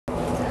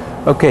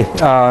Okay,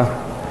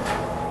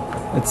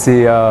 let's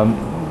see.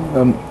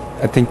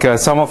 I think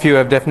some of you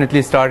have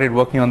definitely started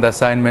working on the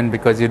assignment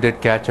because you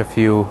did catch a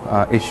few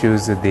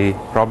issues with the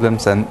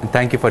problems, and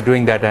thank you for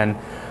doing that. And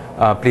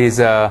please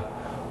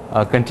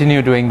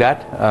continue doing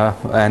that.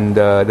 And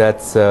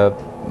that's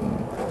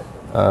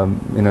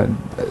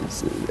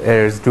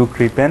errors do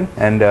creep in,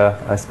 and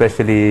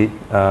especially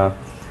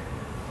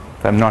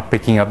if I'm not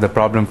picking up the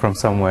problem from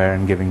somewhere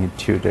and giving it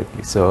to you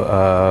directly.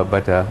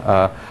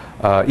 So,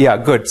 yeah,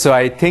 good. So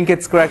I think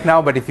it's correct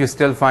now, but if you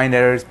still find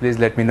errors, please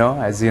let me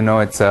know. As you know,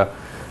 it's a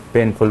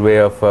painful way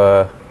of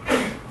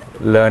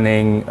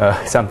learning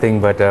something,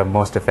 but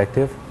most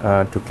effective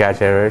to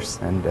catch errors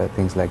and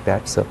things like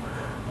that. So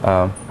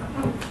how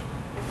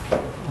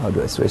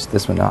do I switch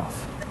this one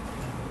off?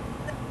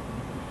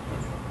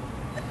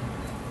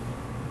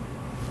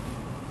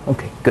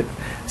 Okay, good.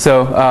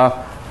 So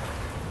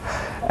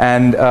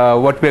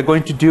what we're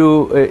going to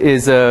do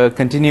is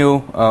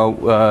continue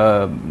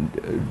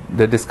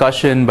the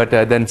discussion, but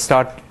then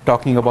start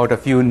talking about a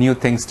few new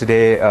things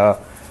today,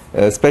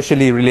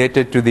 especially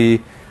related to the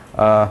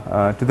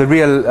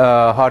real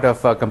heart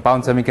of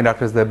compound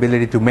semiconductors, the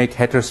ability to make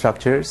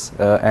heterostructures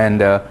and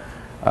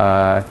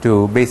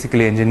to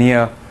basically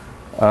engineer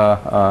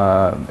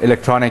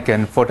electronic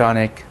and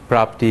photonic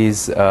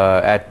properties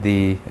at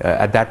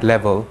that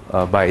level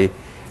by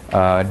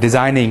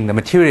designing the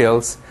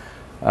materials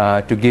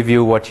to give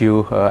you what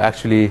you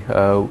actually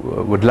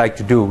would like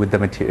to do with the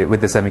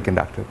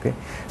semiconductor. Okay,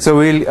 so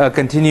we'll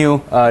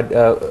continue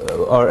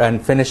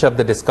and finish up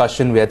the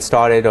discussion we had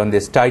started on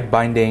this tight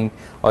binding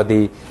or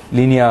the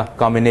linear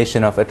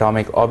combination of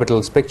atomic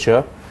orbitals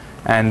picture,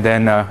 and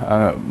then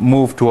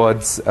move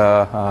towards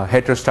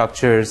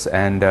heterostructures.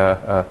 And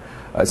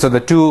so the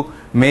two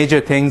major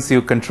things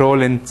you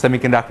control in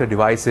semiconductor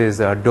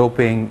devices are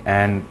doping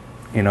and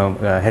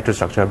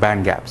heterostructure,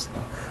 band gaps.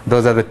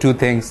 Those are the two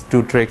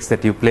tricks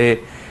that you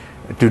play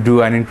to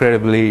do an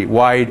incredibly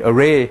wide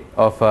array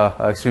of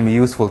extremely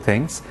useful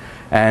things.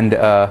 And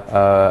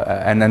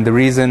then the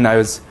reason I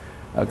was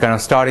kind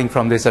of starting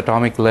from this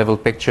atomic level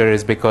picture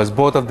is because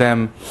both of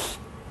them,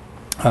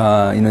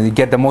 you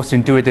get the most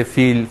intuitive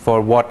feel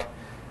for what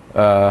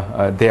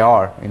they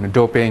are,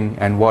 doping,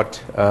 and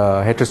what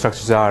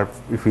heterostructures are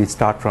if we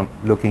start from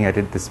looking at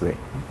it this way.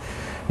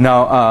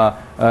 Now,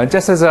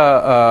 just as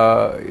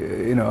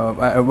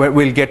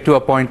we'll get to a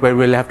point where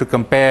we'll have to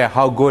compare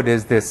how good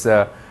is this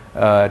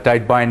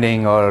tight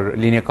binding or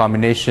linear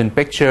combination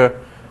picture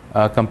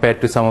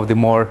compared to some of the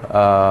more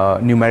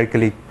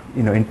numerically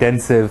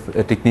intensive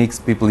techniques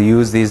people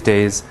use these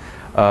days,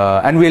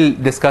 and we'll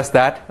discuss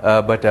that.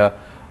 But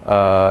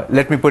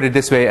let me put it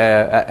this way: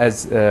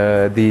 as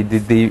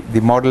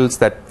the models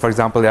that, for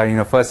example, are in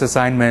your first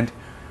assignment,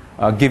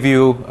 give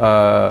you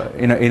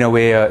in a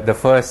way the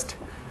first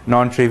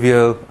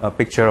non-trivial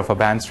picture of a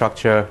band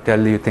structure,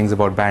 tell you things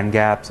about band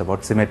gaps,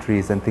 about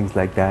symmetries and things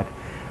like that.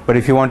 But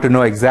if you want to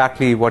know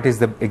exactly what is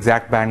the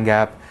exact band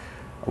gap,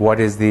 what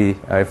is the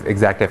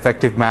exact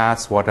effective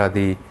mass, what are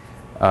the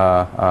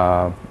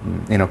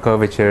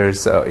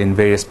curvatures in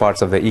various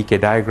parts of the EK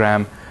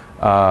diagram,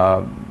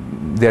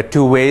 there are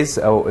two ways.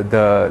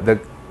 The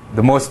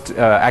most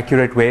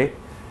accurate way,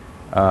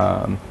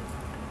 the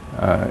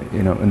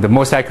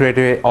most accurate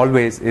way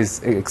always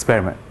is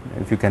experiment.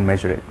 If you can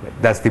measure it,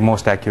 that's the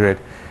most accurate,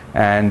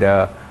 and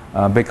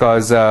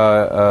because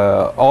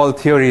all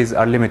theories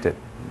are limited.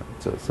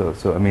 So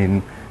I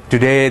mean,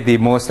 today the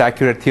most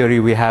accurate theory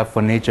we have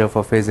for nature,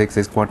 for physics,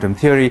 is quantum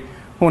theory.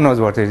 Who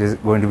knows what it is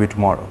going to be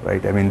tomorrow,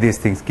 right? I mean, these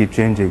things keep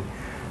changing.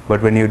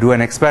 But when you do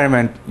an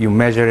experiment, you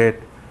measure it.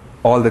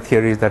 All the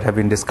theories that have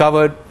been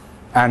discovered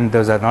and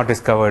those that are not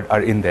discovered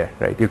are in there,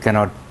 right? You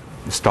cannot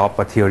stop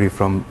a theory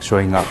from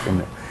showing up in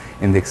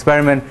the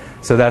experiment.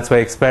 So that's why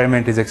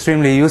experiment is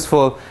extremely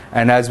useful.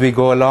 And as we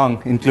go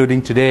along,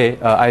 including today,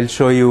 I'll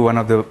show you one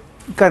of the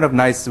kind of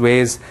nice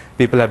ways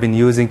people have been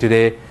using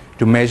today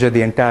to measure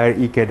the entire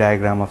EK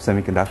diagram of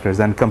semiconductors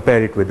and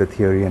compare it with the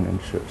theory. And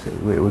so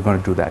we're going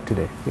to do that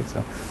today.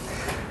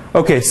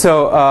 Okay,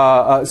 so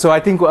I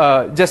think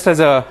just as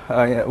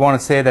I want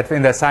to say that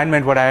in the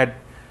assignment, what I had,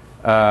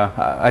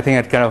 I think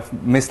I'd kind of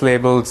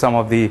mislabeled some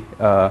of the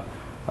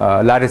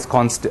lattice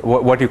constant,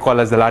 what you call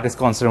as the lattice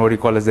constant, what you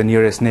call as the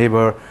nearest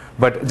neighbor.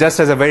 But just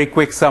as a very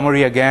quick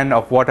summary again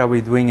of what are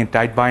we doing in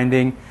tight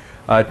binding,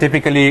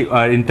 typically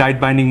in tight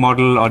binding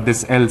model, or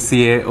this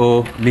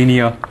LCAO,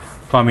 linear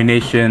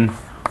combination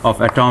of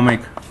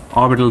atomic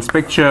orbitals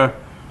picture,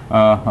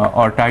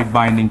 or tight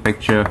binding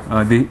picture,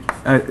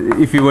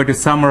 if you were to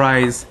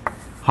summarize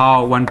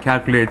how one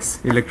calculates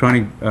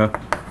electronic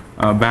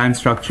band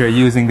structure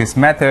using this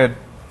method,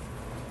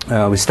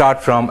 we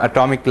start from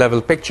atomic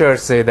level picture,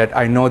 say that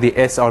I know the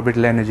s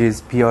orbital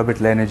energies, p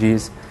orbital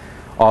energies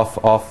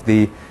of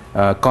the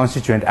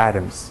constituent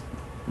atoms,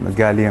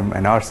 gallium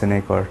and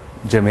arsenic or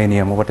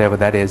germanium or whatever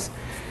that is.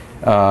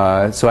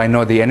 So I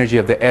know the energy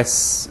of the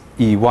s,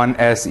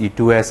 E1s,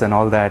 E2s and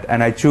all that,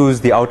 and I choose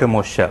the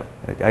outermost shell.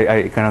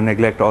 I kind of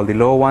neglect all the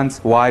lower ones.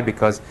 Why?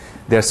 Because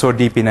they're so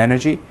deep in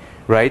energy,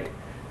 right?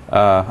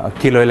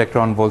 kilo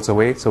electron volts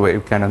away, so we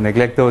kind of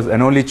neglect those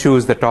and only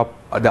choose the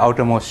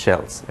outermost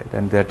shells, right?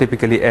 And they're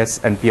typically s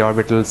and p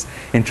orbitals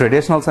in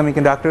traditional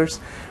semiconductors.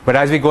 But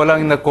as we go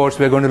along in the course,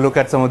 we're going to look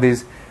at some of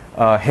these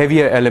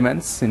heavier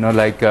elements,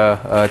 like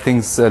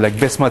things like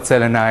bismuth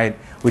selenide,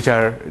 which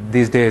are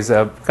these days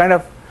kind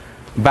of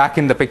back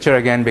in the picture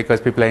again because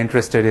people are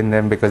interested in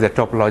them because they're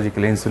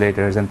topological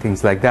insulators and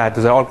things like that.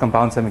 Those are all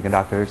compound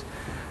semiconductors,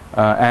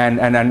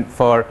 and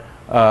for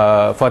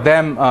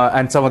them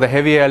and some of the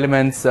heavier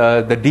elements,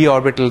 the d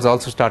orbitals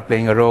also start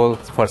playing a role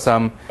for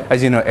some,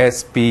 as you know,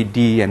 s, p,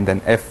 d, and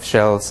then f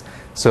shells.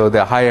 So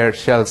the higher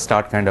shells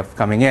start kind of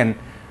coming in.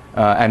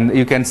 And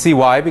you can see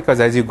why, because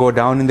as you go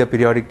down in the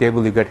periodic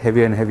table, you get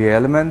heavier and heavier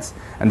elements,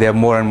 and they have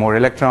more and more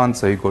electrons,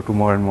 so you go to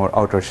more and more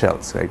outer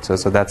shells, right?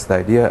 So that's the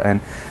idea,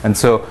 and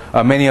so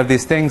many of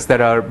these things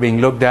that are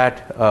being looked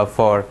at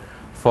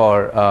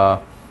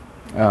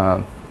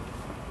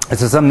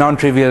so some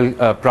non-trivial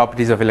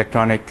properties of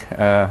electrons,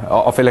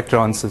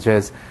 such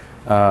as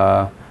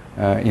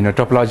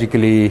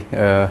topologically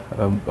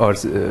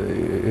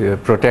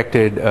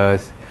protected,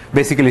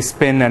 basically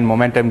spin and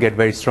momentum get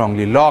very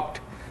strongly locked.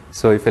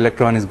 So if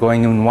electron is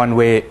going in one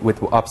way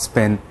with up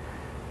spin,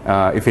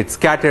 if it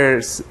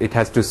scatters, it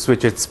has to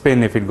switch its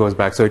spin if it goes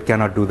back, so it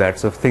cannot do that.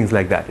 So things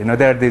like that.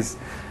 There are these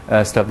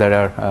stuff that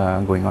are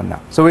going on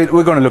now. So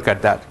we're going to look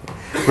at that.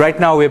 Right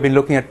now we've been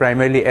looking at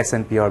primarily s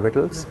and p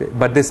orbitals,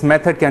 but this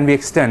method can be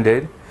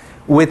extended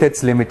with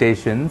its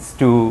limitations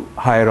to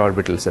higher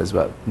orbitals as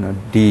well,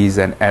 Ds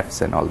and Fs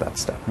and all that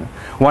stuff.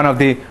 One of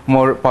the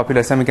more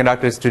popular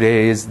semiconductors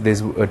today is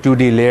this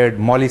 2D layered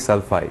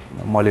molysulfide,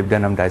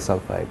 molybdenum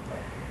disulfide.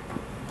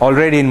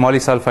 Already in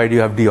molysulfide you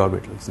have d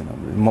orbitals.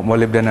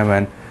 Molybdenum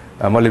and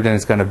molybdenum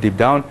is kind of deep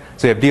down,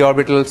 so you have d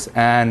orbitals,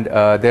 and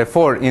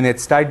therefore in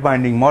its tight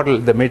binding model,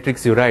 the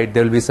matrix you write,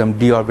 there will be some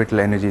d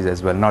orbital energies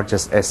as well, not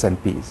just s and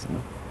p's.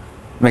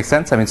 Makes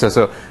sense? I mean,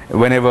 so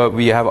whenever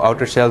we have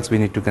outer shells, we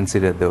need to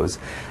consider those,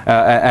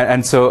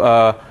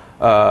 but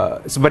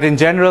in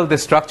general, the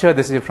structure,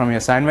 this is from your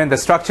assignment, the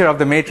structure of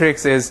the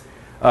matrix is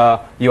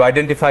you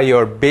identify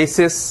your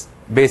basis.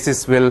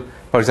 Basis will,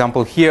 for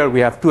example, here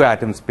we have two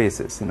atom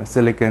spaces,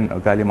 silicon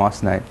or gallium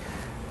arsenide,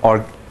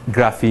 or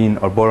graphene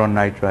or boron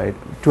nitride,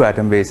 two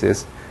atom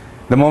bases.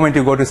 The moment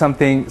you go to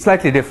something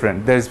slightly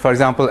different, there's, for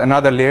example,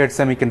 another layered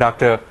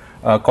semiconductor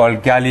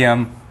called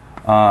gallium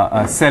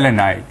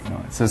selenide.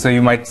 So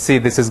you might see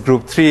this is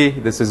group 3,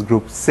 this is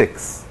group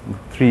 6,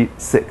 3,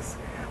 6.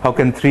 How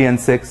can 3 and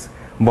 6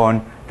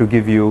 bond to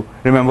give you,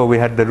 remember we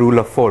had the rule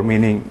of 4,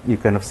 meaning you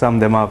kind of sum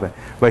them up.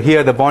 But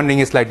here the bonding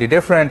is slightly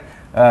different.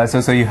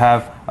 So you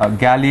have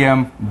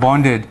gallium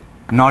bonded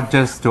not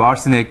just to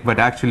arsenic, but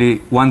actually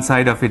one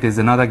side of it is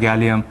another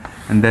gallium,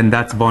 and then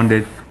that's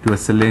bonded to a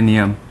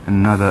selenium,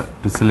 and another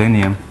to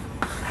selenium,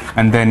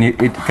 and then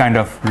it kind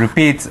of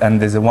repeats, and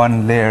there's a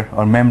one layer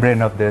or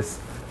membrane of this.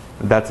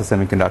 That's a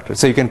semiconductor.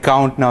 So you can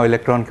count now,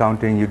 electron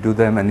counting, you do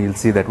them, and you'll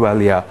see that,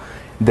 well, yeah,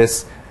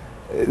 this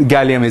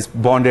gallium is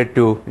bonded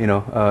to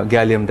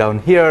gallium down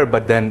here,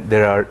 but then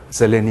there are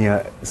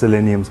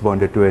seleniums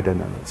bonded to it,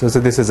 and so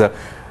this is a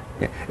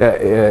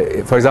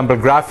for example,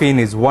 graphene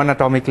is one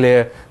atomic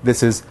layer,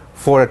 this is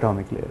 4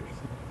 atomic layers.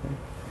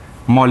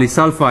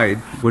 Molysulfide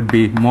would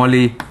be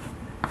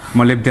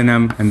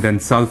molybdenum, and then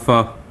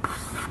sulfur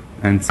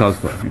and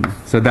sulfur.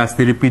 So that's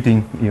the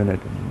repeating unit,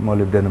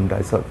 molybdenum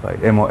disulfide,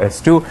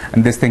 MOS2,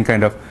 and this thing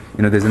kind of,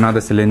 there's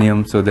another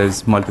selenium, so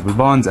there's multiple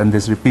bonds, and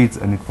this repeats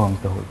and it forms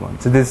the whole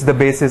bond. So this is the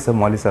basis of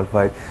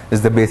molysulfide, this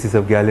is the basis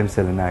of gallium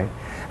selenide,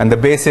 and the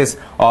basis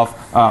of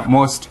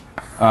most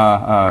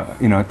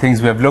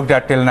things we have looked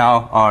at till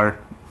now are,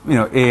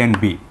 A and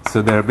B.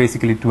 So there are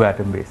basically two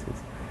atom bases.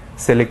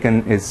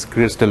 Silicon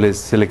crystal is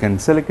silicon,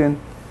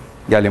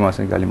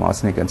 gallium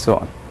arsenic, and so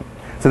on.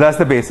 So that's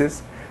the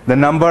basis. The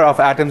number of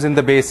atoms in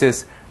the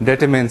basis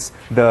determines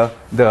the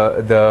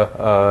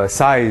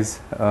size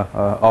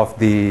of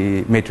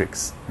the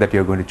matrix that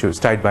you're going to choose,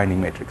 tight binding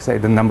matrix, right?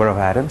 The number of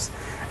atoms,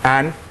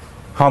 and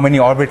how many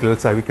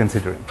orbitals are we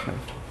considering,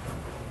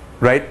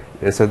 right?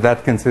 So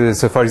that considers,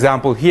 so for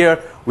example,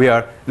 here we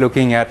are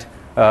looking at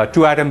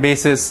 2 atom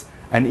bases,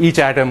 and each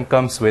atom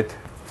comes with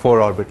 4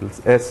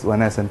 orbitals, s,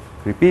 1s, and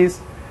 3 p's.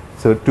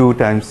 So 2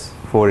 times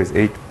 4 is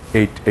 8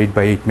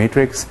 by 8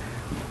 matrix.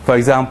 For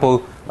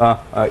example,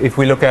 if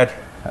we look at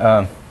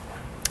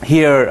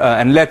here,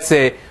 and let's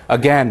say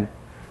again,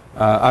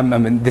 I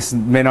mean, this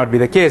may not be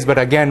the case, but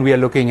again we are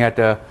looking at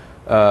a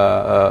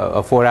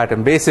 4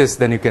 atom basis,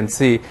 then you can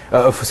see,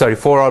 4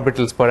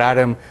 orbitals per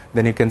atom,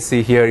 then you can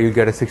see here you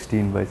get a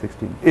 16 by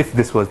 16. If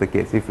this was the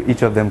case, if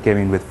each of them came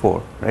in with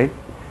 4, right?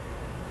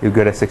 You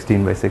get a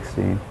 16 by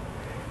 16,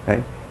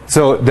 right?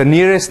 So the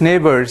nearest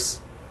neighbors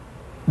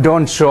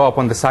don't show up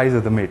on the size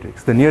of the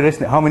matrix. The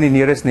nearest, how many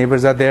nearest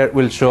neighbors are there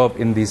will show up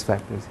in these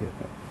factors here,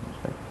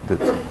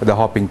 right? The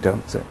hopping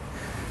terms. Right?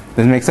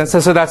 Does it make sense?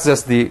 So that's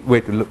just the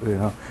way to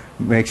look,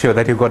 make sure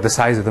that you've got the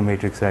size of the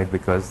matrix right,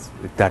 because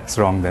if that's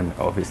wrong, then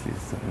obviously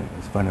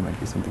it's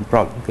fundamentally something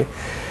problem. Okay.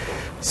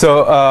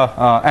 So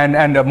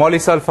and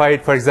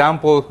molysulfide, for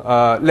example,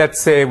 let's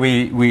say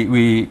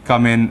we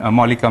come in,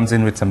 moly comes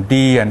in with some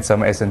D and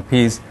some S and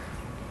Ps.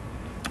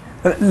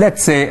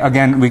 Let's say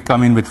again we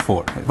come in with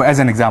 4. As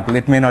an example,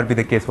 it may not be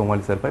the case for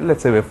molysulfide.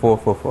 Let's say we're 4,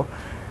 4, 4,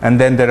 and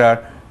then there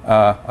are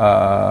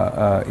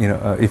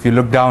if you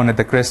look down at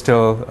the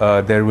crystal,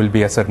 there will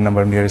be a certain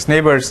number of nearest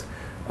neighbors.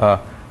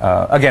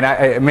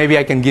 Again, maybe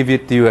I can give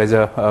it to you as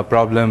a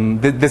problem.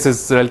 This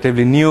is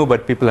relatively new,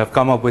 but people have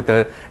come up with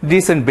a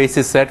decent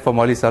basis set for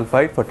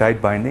molysulfide for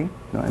tight binding,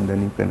 and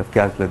then you kind of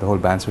calculate the whole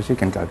band switch. You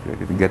can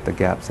calculate it, you get the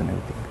gaps and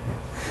everything.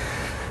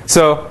 Yeah.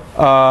 So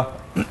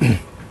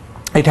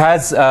it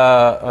has,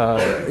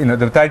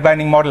 the tight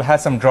binding model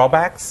has some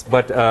drawbacks,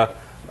 but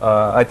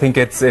I think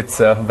its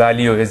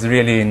value is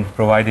really in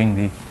providing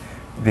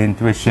the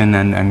intuition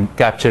and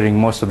capturing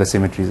most of the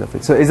symmetries of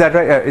it. So is that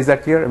right? Is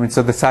that clear? I mean,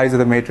 so the size of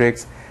the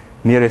matrix,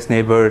 nearest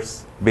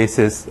neighbors,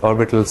 bases,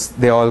 orbitals,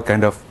 they all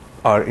kind of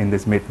are in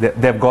this matrix.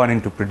 They've gone in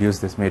to produce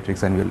this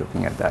matrix, and we're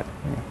looking at that.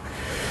 Yeah.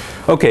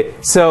 Okay,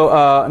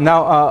 so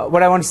now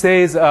what I want to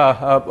say is,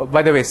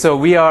 by the way, so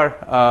we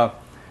are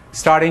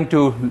starting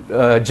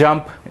to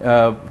jump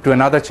to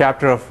another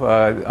chapter of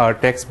our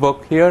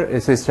textbook here.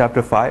 This is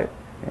chapter 5.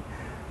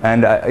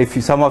 And if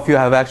some of you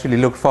have actually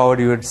looked forward,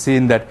 you would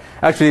seen that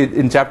actually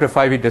in chapter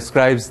 5 he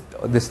describes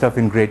this stuff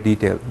in great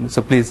detail.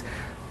 So please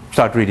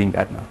start reading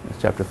that now.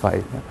 It's chapter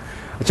 5. Yeah.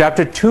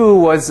 Chapter 2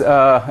 was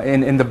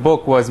in the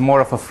book was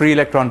more of a free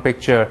electron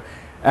picture.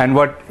 And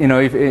what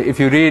if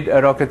you read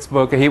Rocket's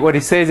book, what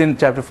he says in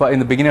chapter 5, in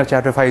the beginning of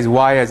chapter 5, is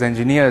why as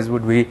engineers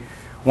would we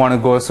want to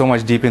go so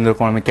much deep into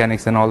quantum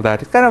mechanics and all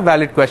that. It's kind of a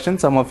valid question.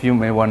 Some of you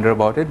may wonder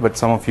about it, but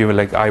some of you are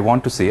like, I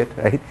want to see it,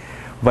 right?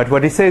 But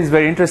what he says is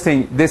very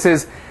interesting. This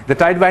is the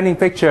tight binding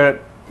picture.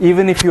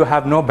 Even if you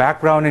have no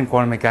background in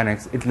quantum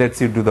mechanics, it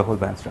lets you do the whole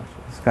band structure.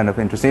 It's kind of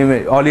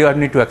interesting. All you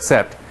need to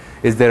accept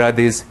is there are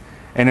these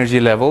energy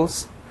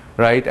levels,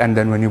 right? And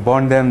then when you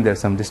bond them, there's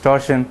some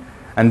distortion.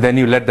 And then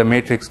you let the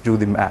matrix do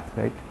the math,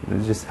 right? You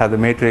just have the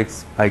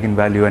matrix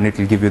eigenvalue, and it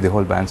will give you the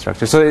whole band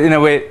structure. So in a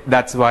way,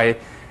 that's why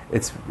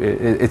it's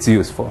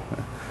useful.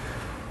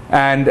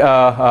 And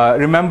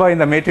remember, in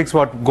the matrix,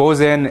 what goes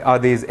in are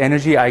these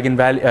energy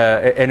eigenvalue,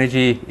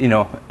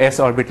 s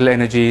orbital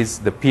energies,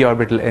 the p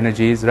orbital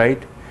energies,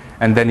 right?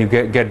 And then you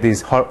get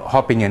these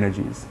hopping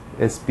energies,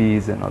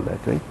 SPs and all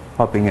that, right?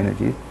 Hopping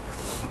energies.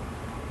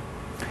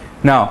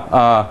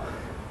 Now,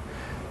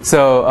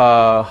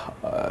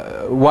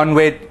 one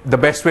way, the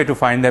best way to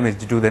find them is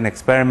to do an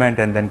experiment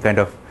and then kind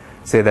of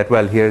say that,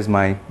 well, here's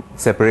my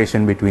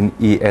separation between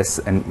ES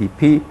and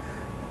EP.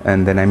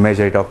 And then I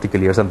measure it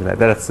optically or something like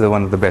that. That's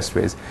one of the best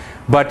ways.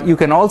 But you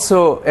can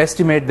also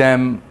estimate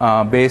them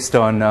based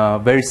on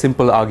very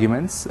simple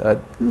arguments, and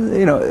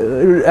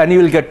you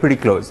will get pretty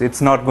close.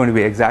 It's not going to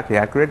be exactly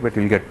accurate, but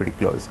you'll get pretty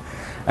close.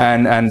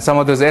 And some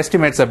of those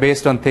estimates are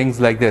based on things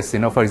like this.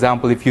 For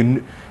example, if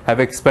you have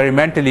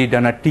experimentally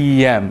done a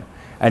TEM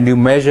and you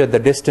measure the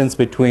distance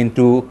between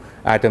two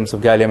atoms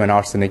of gallium and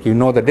arsenic, you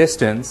know the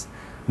distance.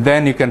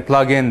 Then you can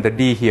plug in the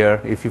D here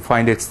if you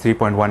find it's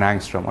 3.1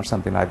 angstrom or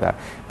something like that.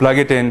 Plug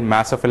it in,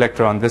 mass of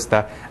electron, this,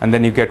 that, and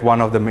then you get one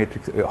of the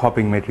matrix,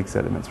 hopping matrix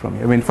elements from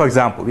here. I mean, for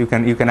example, you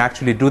can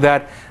actually do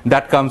that.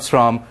 That comes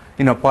from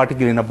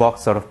particle in a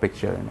box sort of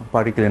picture.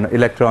 Particle in an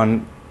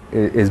electron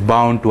is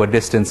bound to a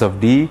distance of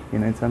D,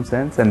 in some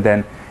sense, and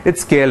then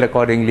it's scaled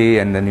accordingly,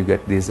 and then you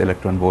get these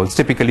electron volts.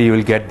 Typically, you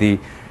will get the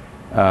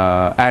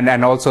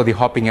and also the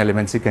hopping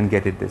elements. You can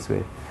get it this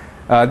way.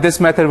 This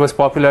method was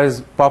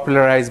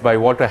popularized by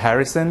Walter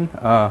Harrison,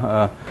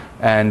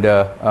 and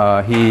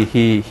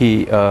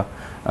he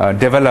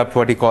developed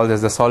what he calls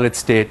as the solid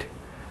state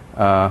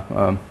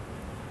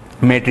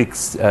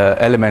matrix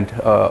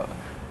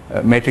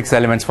matrix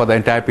elements for the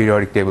entire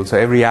periodic table. So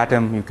every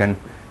atom, you can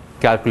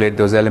calculate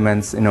those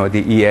elements,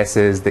 the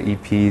ESs, the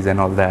EPs, and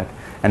all that,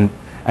 and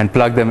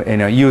plug them,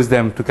 use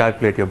them to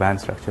calculate your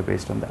band structure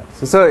based on that.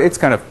 So it's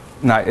kind of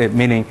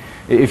meaning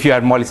if you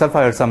had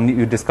molysulfide or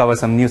you discover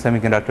some new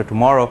semiconductor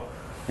tomorrow,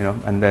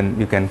 and then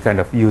you can kind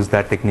of use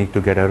that technique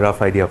to get a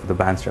rough idea of the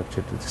band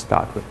structure to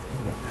start with.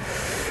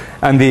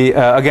 And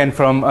again,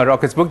 from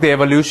Rocket's book, the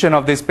evolution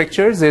of these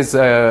pictures is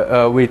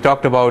we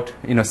talked about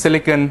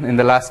silicon in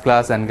the last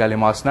class and gallium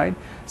arsenide.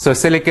 So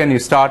silicon, you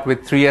start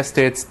with 3s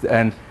states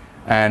and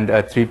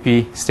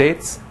 3p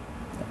states,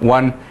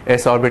 1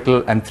 s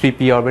orbital and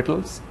 3p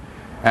orbitals.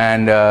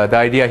 And the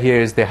idea here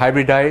is they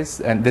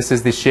hybridize, and this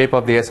is the shape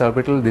of the s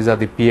orbital. These are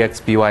the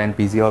px, py, and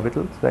pz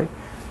orbitals, right?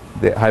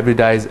 They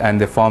hybridize and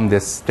they form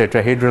this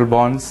tetrahedral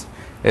bonds,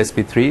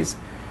 sp3s.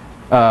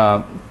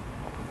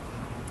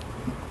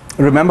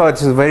 Remember,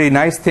 it's a very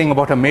nice thing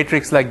about a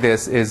matrix like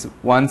this is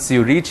once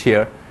you reach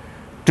here,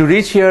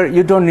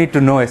 you don't need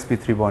to know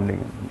sp3 bonding.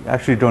 You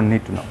actually don't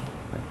need to know.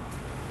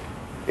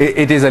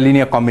 It is a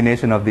linear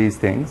combination of these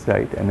things,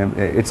 right? And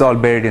it's all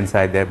buried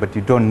inside there, but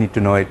you don't need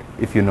to know it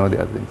if you know the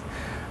other things.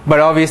 But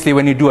obviously,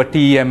 when you do a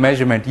TEM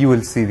measurement, you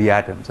will see the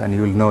atoms, and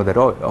you will know that,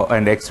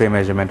 and X-ray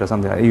measurement or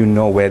something like that, you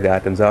know where the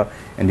atoms are,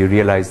 and you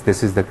realize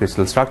this is the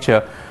crystal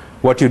structure.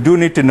 What you do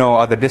need to know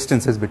are the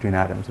distances between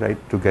atoms, right,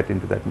 to get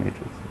into that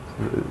matrix.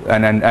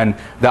 And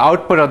the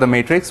output of the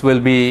matrix will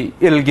be,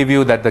 it'll give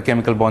you that the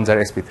chemical bonds are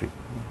sp3.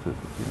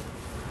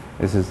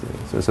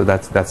 So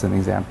that's an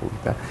example.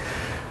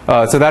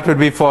 So that would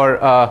be for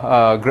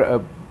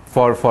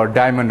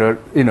diamond, or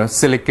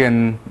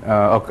silicon,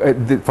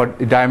 for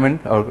diamond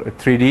or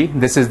 3D.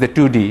 This is the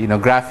 2D,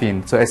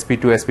 graphene. So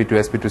sp2, sp2,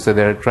 sp2. So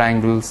there are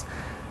triangles,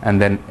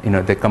 and then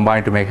they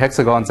combine to make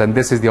hexagons. And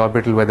this is the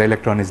orbital where the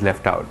electron is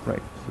left out,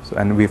 right?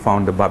 And we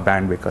found the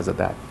band because of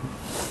that.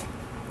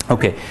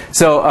 Okay.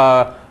 So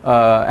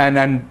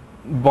and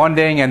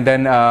bonding, and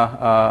then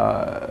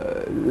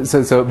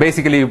so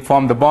basically you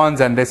form the bonds,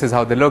 and this is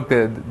how they look.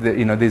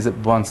 These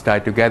bonds tie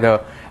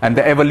together, and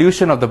the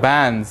evolution of the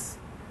bands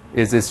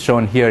is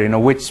shown here.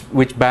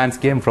 Which bands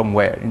came from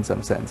where, in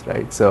some sense,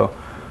 right? So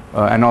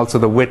and also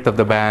the width of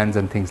the bands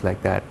and things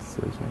like that.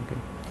 So, okay.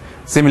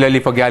 Similarly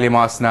for gallium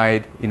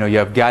arsenide, you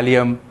have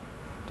gallium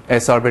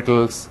s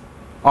orbitals,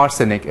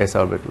 arsenic s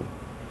orbital,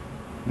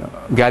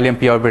 gallium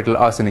p orbital,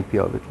 arsenic p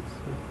orbitals.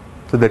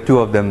 So the two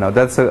of them now.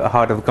 That's the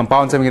heart of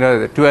compound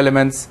semiconductor. The two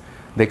elements,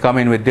 they come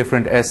in with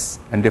different s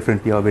and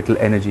different p orbital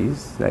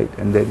energies, right?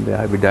 And then they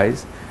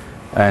hybridize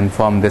and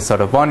form this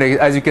sort of bond.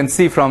 As you can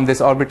see from this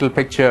orbital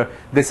picture,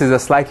 this is a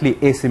slightly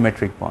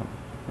asymmetric bond.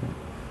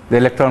 The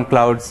electron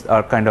clouds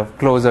are kind of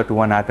closer to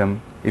one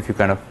atom if you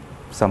kind of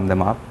sum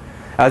them up.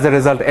 As a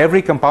result,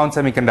 every compound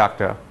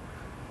semiconductor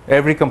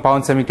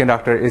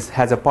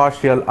has a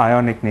partial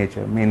ionic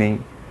nature,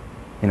 meaning,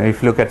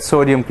 if you look at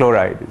sodium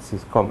chloride, this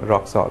is called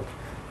rock salt.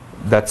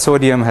 That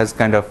sodium has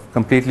kind of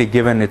completely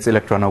given its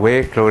electron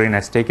away. Chlorine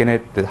has taken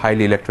it. It's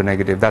highly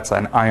electronegative. That's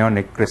an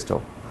ionic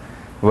crystal,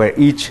 where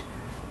each,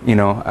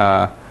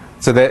 so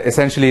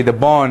essentially the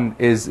bond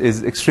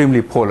is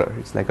extremely polar.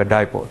 It's like a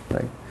dipole,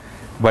 right?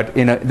 But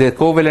in the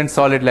covalent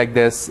solid like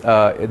this,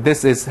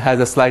 has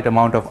a slight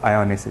amount of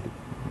ionicity.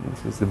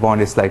 The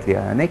bond is slightly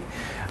ionic.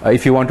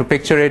 If you want to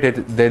picture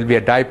it, there'll be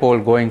a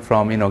dipole going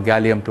from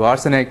gallium to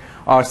arsenic.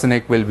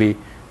 Arsenic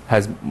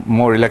has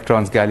more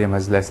electrons. Gallium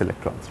has less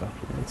electrons. Roughly.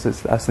 So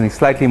arsenic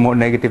slightly more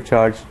negative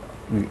charge.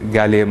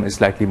 Gallium is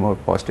slightly more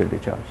positively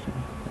charged.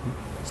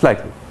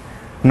 Slightly,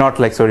 not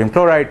like sodium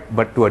chloride,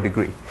 but to a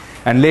degree.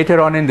 And later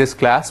on in this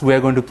class, we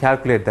are going to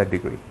calculate that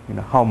degree.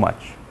 How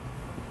much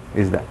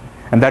is that?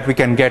 And that we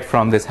can get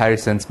from this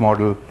Harrison's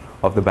model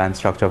of the band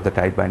structure of the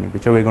tight binding,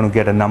 which we're going to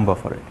get a number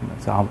for it.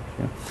 So how much,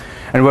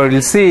 And what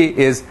you'll see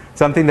is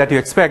something that you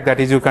expect, that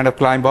is, you kind of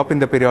climb up in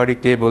the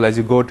periodic table as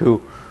you go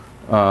to,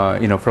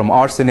 from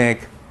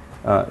arsenic.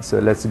 So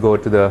let's go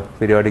to the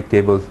periodic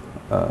table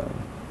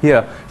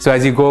here. So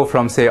as you go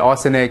from, say,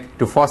 arsenic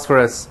to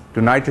phosphorus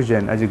to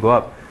nitrogen, as you go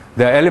up,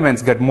 the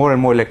elements get more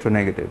and more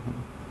electronegative.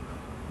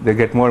 They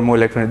get more and more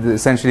electronegative.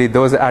 Essentially,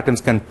 those atoms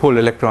can pull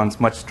electrons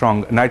much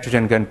stronger.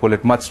 Nitrogen can pull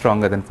it much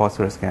stronger than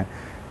phosphorus can.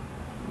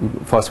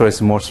 Phosphorus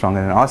is more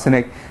stronger than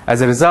arsenic.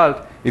 As a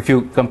result, if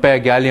you compare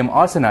gallium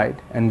arsenide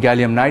and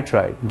gallium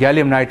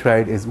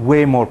nitride is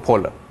way more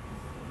polar.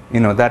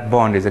 That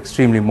bond is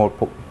extremely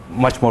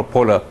much more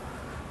polar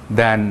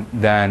than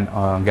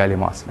gallium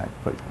arsenide,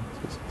 for example.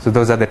 So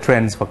those are the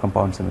trends for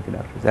compound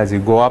semiconductors. As you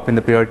go up in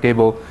the periodic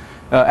table,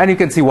 and you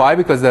can see why,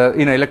 because the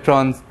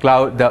electron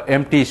cloud, the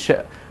empty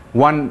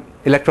one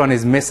electron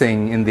is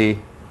missing in the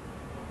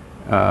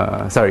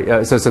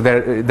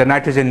the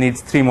nitrogen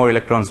needs 3 more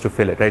electrons to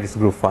fill it, right? It's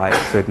group 5,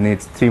 so it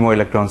needs 3 more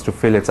electrons to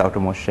fill its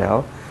outermost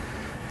shell.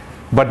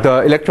 But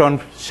the electron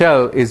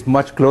shell is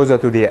much closer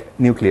to the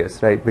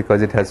nucleus, right?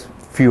 Because it has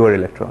fewer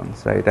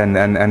electrons, right? And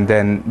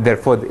then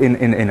therefore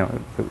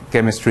in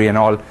chemistry and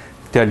all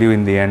tell you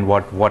in the end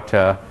what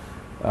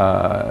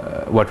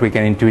we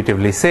can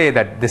intuitively say,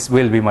 that this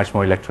will be much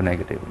more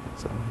electronegative.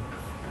 So,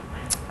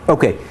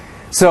 okay.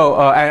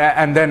 So,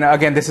 and then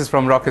again, this is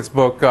from Rocket's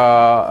book.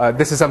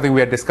 This is something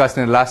we had discussed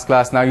in the last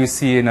class. Now you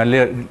see in a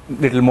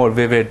little more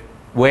vivid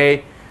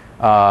way.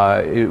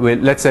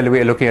 Let's say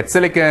we're looking at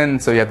silicon.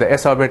 So you have the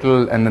s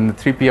orbital and then the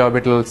 3p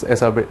orbitals.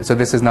 So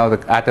this is now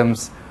the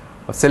atoms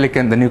of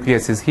silicon. The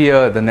nucleus is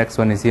here. The next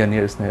one is here,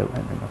 nearest here.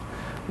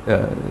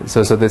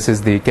 So this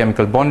is the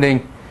chemical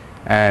bonding.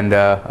 And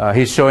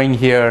he's showing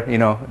here,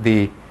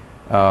 the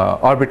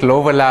orbital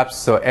overlaps,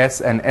 so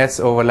S and S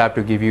overlap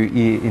to give you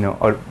E,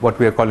 or what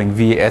we are calling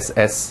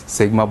VSS,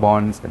 sigma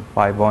bonds and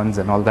pi bonds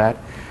and all that.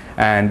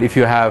 And if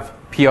you have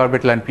p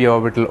orbital and p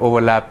orbital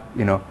overlap,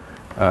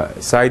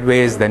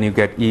 sideways, then you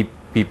get E,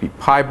 P, P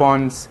pi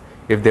bonds.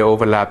 If they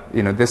overlap,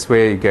 this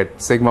way, you get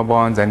sigma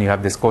bonds, and you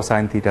have this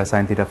cosine theta,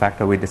 sine theta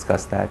factor. We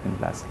discussed that in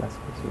last class.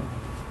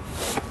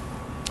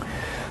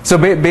 So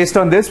based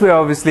on this, we're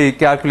obviously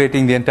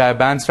calculating the entire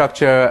band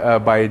structure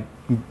by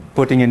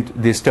putting in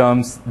these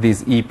terms,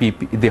 these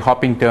EPP, the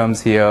hopping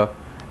terms here,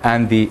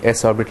 and the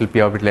s orbital,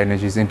 p orbital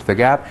energies into the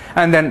gap.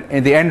 And then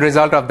in the end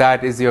result of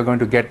that is you're going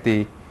to get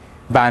the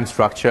band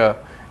structure.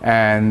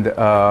 And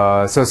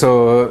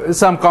so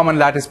some common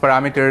lattice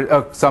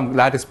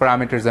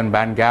parameters and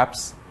band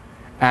gaps,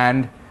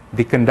 and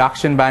the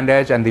conduction band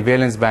edge and the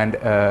valence band.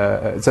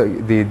 So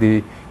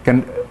the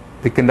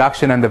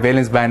conduction and the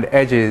valence band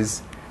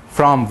edges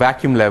from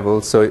vacuum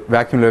level. So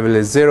vacuum level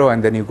is 0,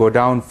 and then you go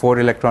down 4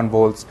 electron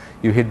volts,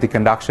 you hit the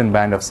conduction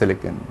band of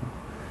silicon.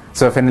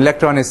 So if an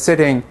electron is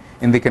sitting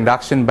in the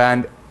conduction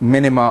band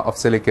minima of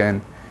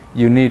silicon,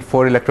 you need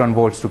 4 electron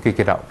volts to kick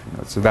it out.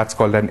 So that's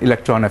called an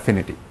electron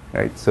affinity,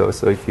 right? So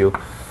if you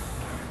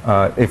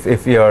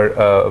if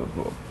your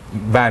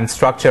band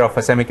structure of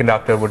a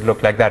semiconductor would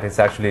look like that, it's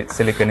actually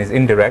silicon is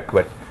indirect.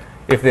 But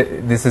if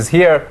this is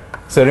here,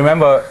 so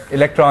remember,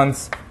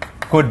 electrons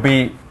could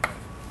be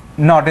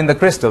not in the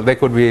crystal; they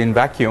could be in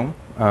vacuum.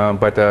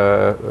 But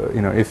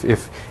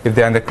if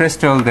they're in the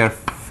crystal, they're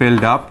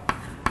filled up.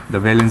 The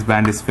valence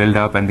band is filled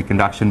up, and the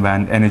conduction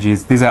band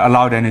energies, these are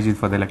allowed energies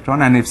for the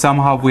electron. And if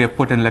somehow we have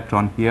put an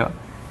electron here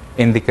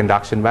in the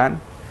conduction band,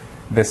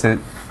 this is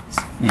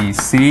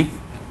EC,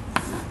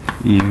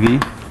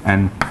 EV,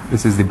 and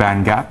this is the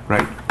band gap,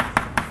 right?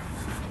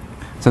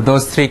 So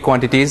those 3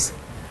 quantities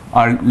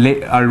are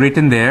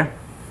written there.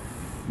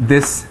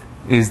 This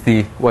is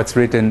the what's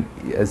written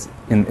as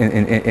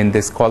in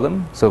this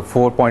column. So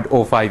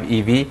 4.05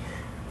 EV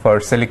for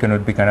silicon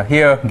would be kind of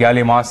here.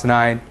 Gallium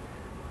arsenide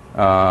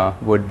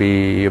would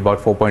be about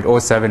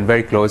 4.07,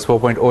 very close,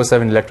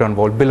 4.07 electron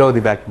volt below the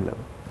vacuum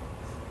level.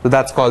 So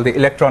that's called the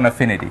electron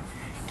affinity,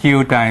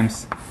 Q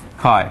times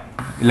chi,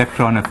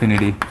 electron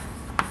affinity.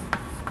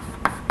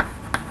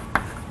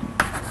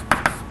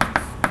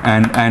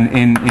 And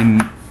in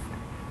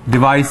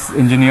device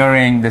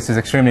engineering, this is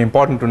extremely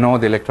important to know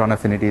the electron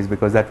affinities,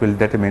 because that will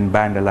determine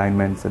band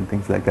alignments and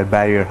things like that,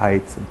 barrier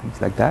heights and things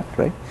like that,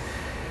 right?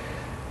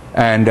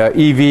 And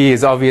EV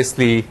is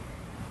obviously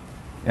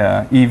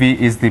EV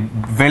is the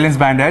valence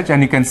band edge,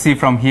 and you can see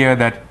from here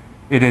that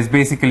it is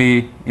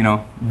basically,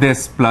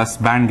 this plus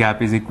band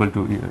gap is equal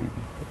to EV,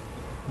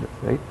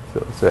 right?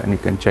 So and you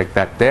can check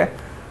that there,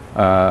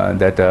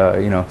 that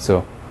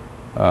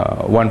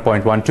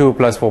 1.12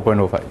 plus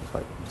 4.05.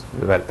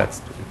 Well,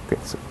 that's okay.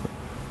 So,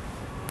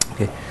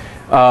 okay,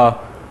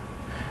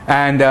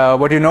 and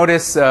what you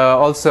notice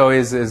also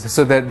is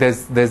so that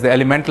there's the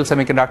elemental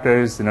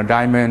semiconductors,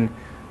 diamond,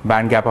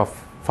 band gap of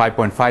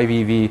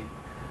 5.5 EV.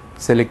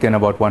 Silicon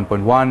about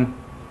 1.1,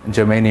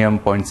 germanium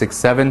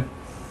 0.67,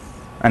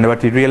 and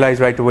what you realize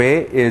right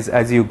away is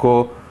as you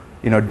go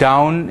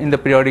down in the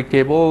periodic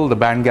table, the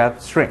band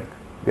gaps shrink,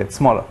 get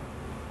smaller,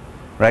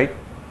 right?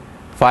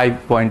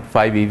 5.5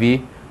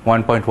 EV,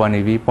 1.1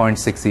 EV,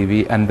 0.6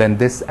 EV, and then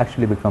this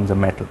actually becomes a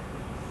metal.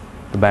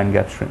 The band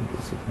gap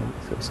shrinks.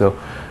 So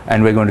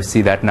and we're going to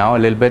see that now a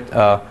little bit,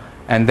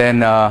 and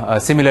then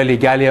similarly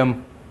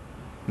gallium.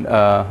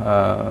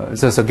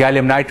 So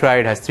gallium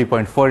nitride has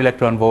 3.4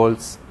 electron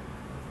volts.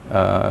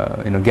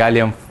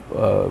 Gallium,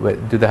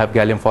 do they have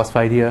gallium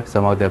phosphide here?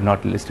 Somehow they have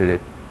not listed it.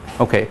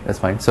 Okay, that's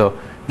fine. So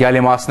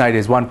gallium arsenide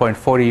is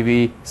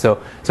 1.4 EV. So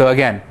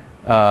again,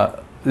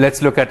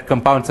 let's look at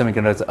compound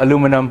semiconductors.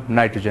 Aluminum,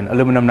 nitrogen.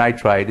 Aluminum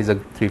nitride is a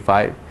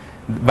 3.5.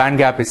 Band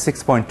gap is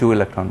 6.2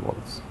 electron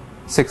volts.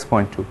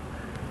 6.2.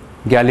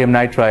 Gallium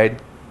nitride,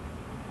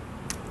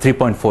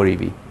 3.4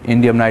 EV.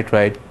 Indium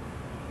nitride,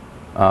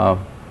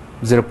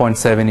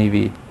 0.7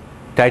 EV.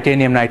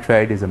 Titanium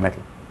nitride is a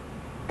metal.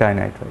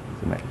 Tinitride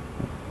is a metal.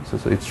 So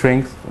it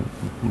shrinks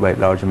by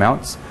large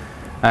amounts,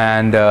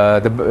 and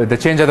the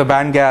change of the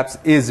band gaps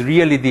is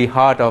really the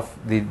heart of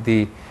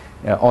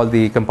all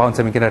the compound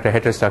semiconductor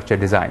heterostructure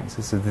designs.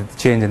 So the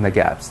change in the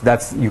gaps.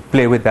 You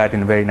play with that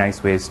in very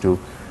nice ways to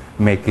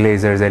make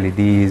lasers,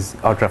 LEDs,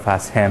 ultra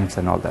fast HEMTs,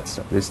 and all that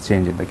stuff. This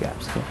change in the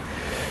gaps.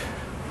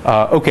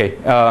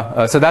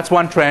 So that's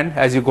one trend.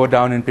 As you go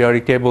down in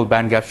periodic table,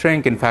 band gaps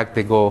shrink. In fact,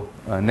 they go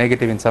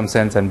negative in some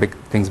sense, and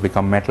things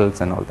become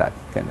metals and all that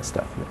kind of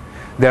stuff.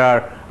 There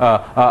are,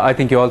 I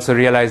think you also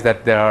realize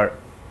that there are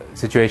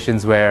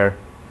situations where,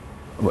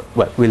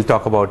 well, we'll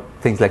talk about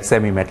things like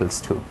semi-metals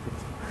too.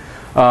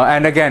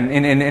 And again,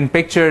 in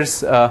pictures,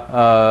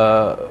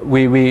 the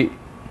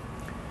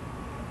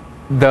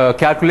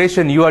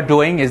calculation you are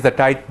doing is the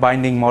tight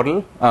binding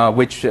model,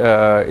 which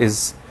will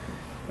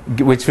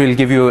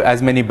give you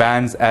as many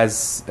bands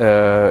as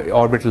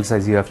orbitals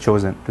as you have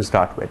chosen to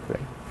start with,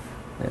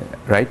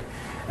 right?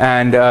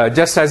 And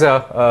just as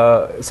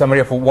a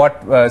summary of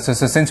what, so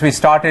since we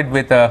started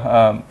with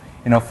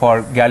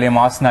for gallium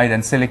arsenide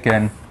and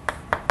silicon,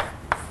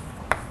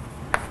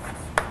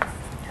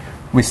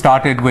 we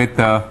started with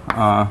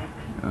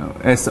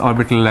s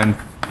orbital and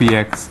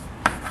px,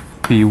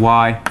 py,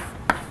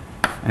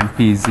 and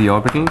pz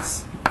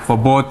orbitals for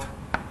both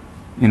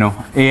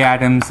A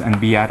atoms and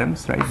B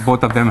atoms, right?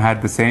 Both of them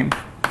had the same.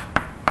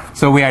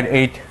 So we had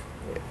eight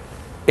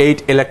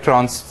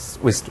electrons.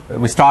 We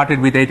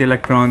started with 8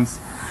 electrons,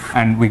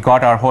 and we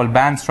got our whole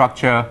band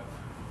structure,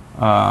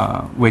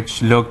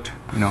 which looked,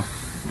 there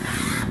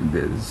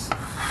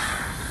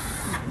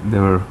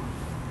were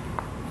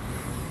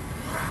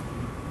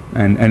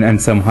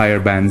and some higher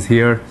bands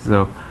here.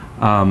 So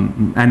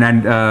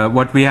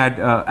what we had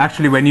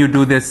actually, when you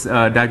do this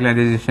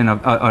diagonalization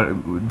of or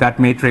that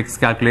matrix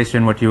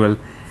calculation, what you will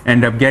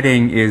end up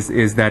getting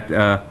is that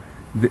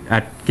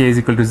at k is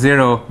equal to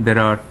 0,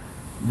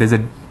 there's a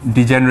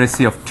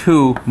degeneracy of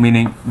 2,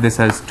 meaning this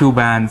has 2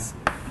 bands.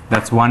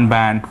 That's 1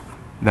 band,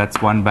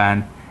 That's one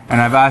band. And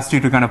I've asked you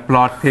to kind of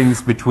plot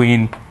things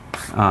between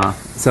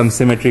some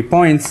symmetry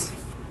points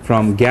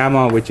from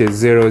gamma, which is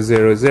 0,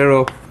 0,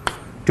 0,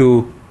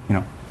 to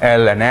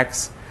L and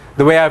X.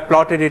 The way I've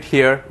plotted it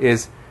here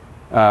is,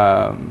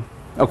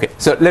 okay,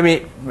 so let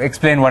me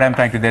explain what I'm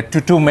trying to do. There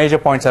are two major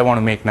points I want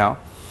to make now.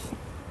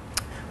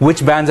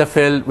 Which bands are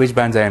filled, which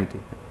bands are empty.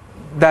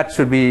 That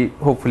should be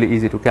hopefully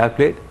easy to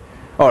calculate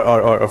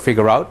or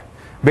figure out.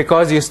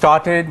 Because you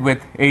started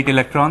with 8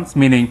 electrons,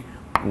 meaning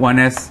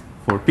 1s,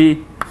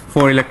 4p,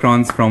 4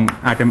 electrons from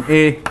atom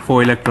A,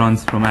 4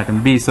 electrons from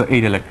atom B, so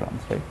 8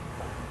 electrons, right?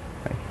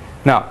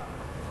 Now,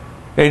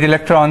 8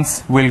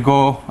 electrons will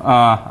go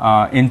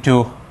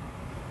into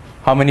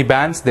how many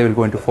bands? They will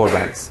go into 4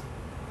 bands,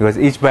 because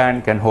each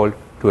band can hold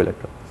 2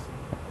 electrons.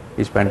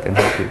 Each band can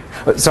hold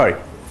 2.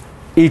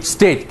 Each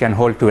state can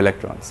hold 2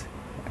 electrons.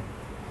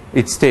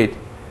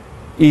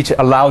 Each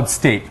allowed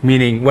state,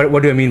 meaning,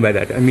 what do I mean by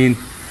that? I mean,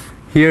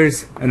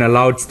 here's an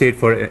allowed state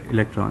for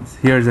electrons.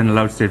 Here's an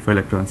allowed state for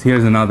electrons.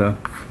 Here's another.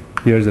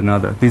 Here's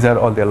another. These are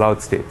all the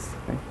allowed states.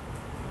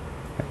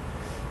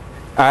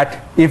 Right?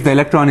 If the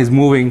electron is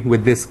moving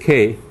with this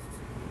k,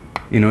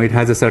 it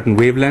has a certain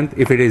wavelength.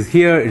 If it is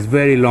here, it's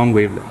very long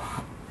wavelength.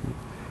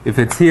 If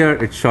it's here,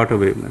 it's shorter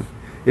wavelength.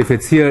 If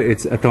it's here,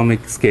 it's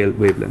atomic scale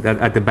wavelength.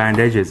 At the band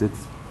edges,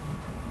 its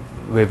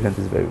wavelength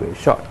is very, very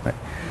short. Right?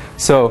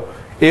 So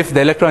if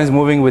the electron is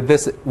moving with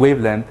this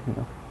wavelength,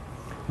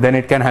 then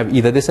it can have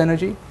either this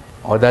energy,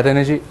 or that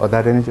energy, or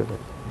that energy.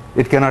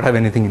 It cannot have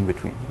anything in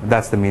between.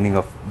 That's the meaning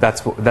of,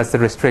 that's the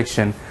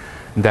restriction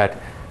that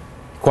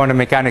quantum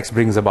mechanics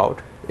brings about.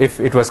 If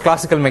it was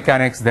classical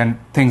mechanics, then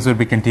things would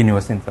be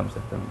continuous in some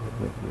sense.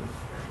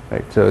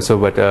 Right?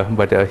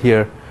 But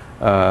here,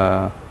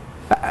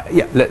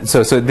 yeah.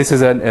 So this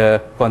is a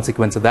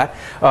consequence of that.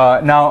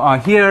 Now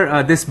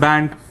here, this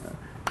band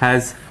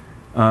has,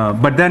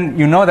 but then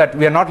you know that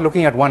we are not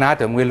looking at one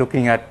atom. We're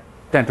looking at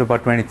 10 to the power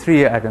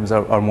 23 atoms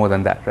or more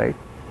than that, right?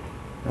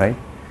 Right.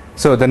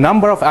 So the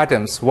number of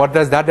atoms, what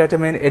does that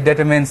determine? It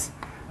determines,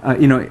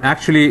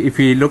 actually, if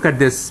we look at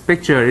this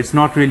picture, it's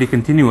not really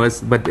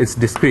continuous, but it's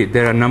discrete.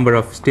 There are a number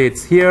of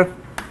states here,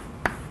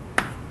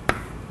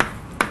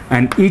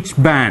 and each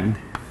band,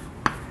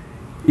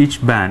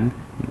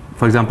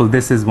 for example,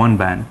 this is one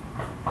band,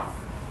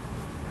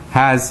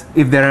 has,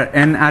 if there are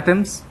n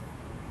atoms,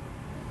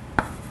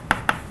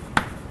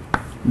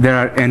 there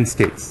are n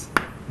states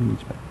in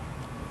each band.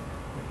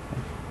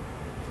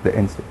 The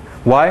n state.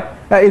 Why?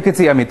 You can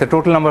see, the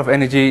total number of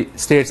energy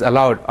states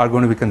allowed are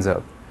going to be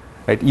conserved.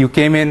 Right? You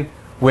came in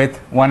with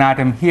one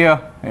atom here.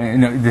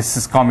 This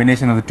is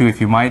combination of the two, if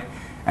you might,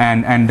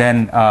 and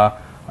then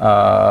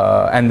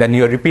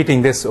you're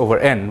repeating this over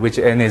n, which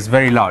n is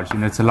very large.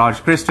 It's a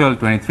large crystal,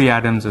 23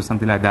 atoms or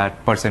something like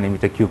that per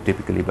centimeter cube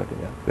typically, but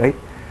yeah, right.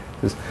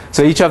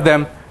 So each of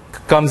them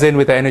comes in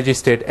with an energy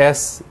state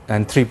S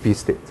and 3 p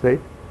states, right?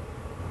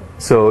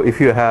 So if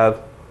you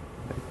have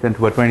 10 to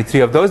the power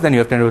 23 of those, then you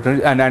have 10 to the power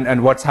 23.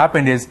 And what's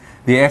happened is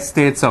the S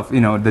states of,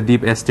 the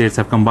deep S states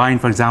have combined,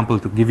 for example,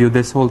 to give you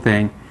this whole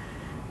thing.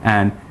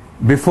 And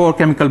before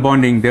chemical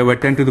bonding, there were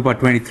 10 to the power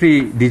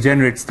 23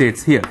 degenerate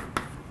states here.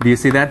 Do you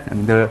see that?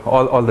 They're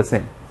all the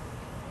same.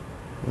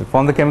 You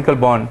form the chemical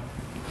bond,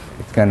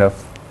 it's kind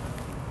of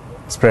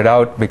spread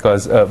out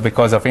because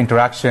of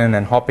interaction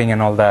and hopping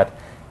and all that.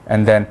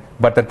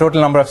 But the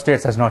total number of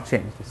states has not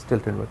changed. It's still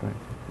 10 to the power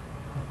 23.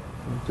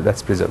 So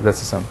that's preserved. That's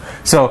the sum.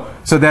 So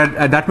there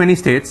are that many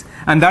states,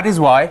 and that is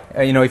why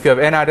if you have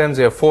n atoms,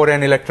 you have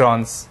 4n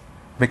electrons.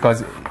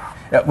 Because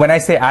when I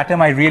say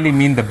atom, I really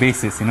mean the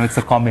basis. It's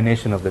a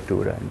combination of the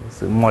two. Right?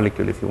 It's a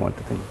molecule, if you want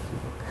to think.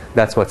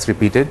 That's what's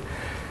repeated.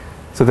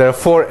 So there are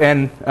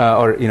 4n,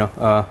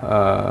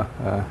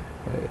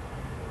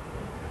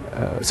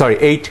 sorry,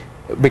 8,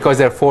 because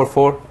there are 4,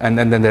 4, and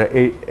then there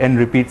are n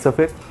repeats of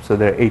it. So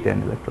there are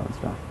 8n electrons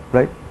now,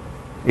 right?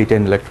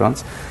 8n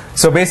electrons.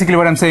 So basically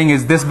what I'm saying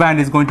is this band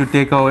is going to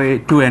take away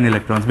 2n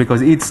electrons,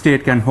 because each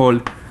state can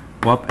hold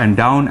up and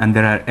down, and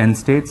there are n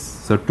states.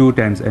 So 2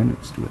 times n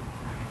is 2.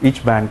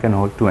 Each band can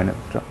hold 2n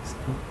electrons.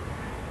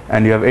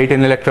 And you have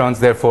 8n electrons,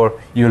 therefore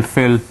you'll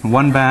fill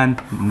one band,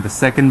 and the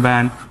second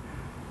band.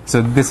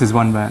 So this is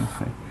one band.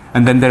 Right?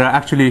 And then there are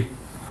actually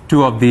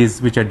 2 of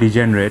these which are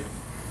degenerate.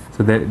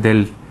 So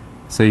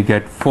so you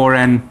get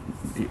 4n,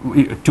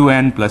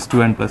 2n plus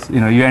 2n plus, you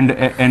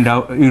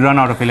you run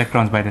out of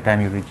electrons by the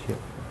time you reach here.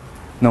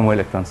 No more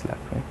electrons left,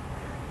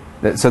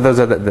 right? So those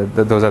are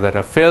those that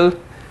are filled,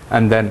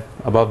 and then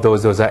above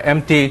those are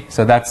empty.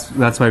 So that's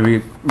why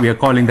we are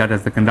calling that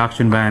as the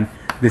conduction band.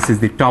 This is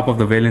the top of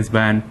the valence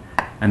band,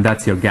 and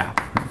that's your gap.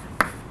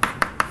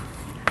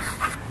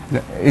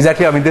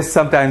 Exactly. This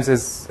sometimes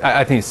is,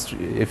 I think,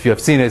 if you have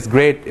seen it, it's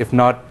great. If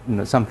not,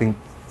 something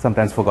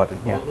sometimes forgotten.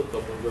 Yeah. All the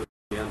top of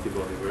the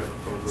antibody,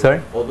 right?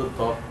 Sorry? All the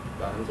top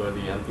bands are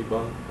the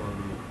antibond,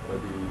 or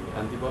the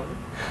antibody?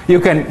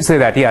 You can say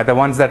that, yeah, the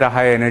ones that are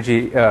high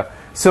energy.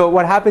 So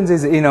what happens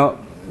is,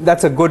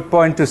 that's a good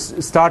point to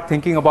start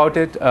thinking about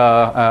it.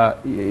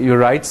 You're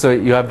right. So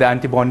you have the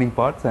antibonding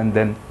parts, and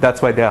then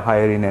that's why they are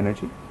higher in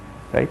energy,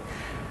 right?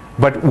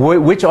 But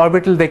which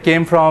orbital they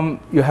came from,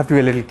 you have to be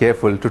a little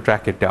careful to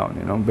track it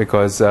down,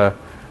 because so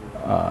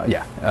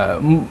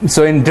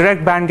in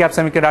direct band gap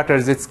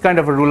semiconductors, it's kind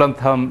of a rule of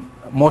thumb.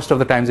 Most of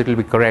the times it will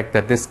be correct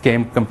that this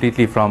came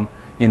completely from,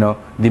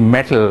 the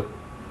metal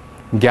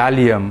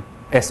gallium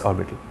s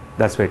orbital.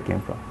 That's where it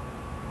came from.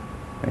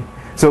 Right?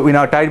 So in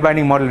our tight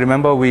binding model,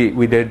 remember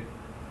we did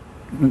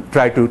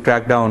try to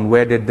track down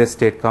where did this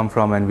state come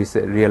from, and we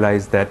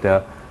realized that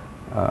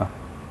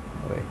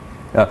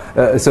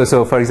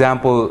so for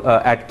example,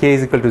 at k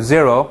is equal to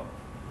 0,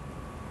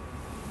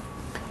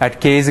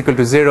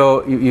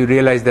 you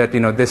realize that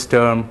this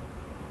term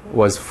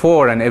was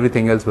 4 and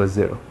everything else was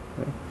 0,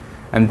 right?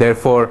 And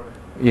therefore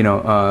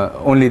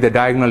only the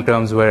diagonal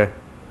terms were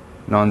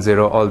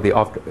non-zero, all the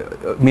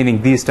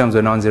meaning these terms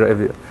were non-zero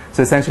everywhere.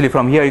 So essentially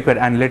from here you could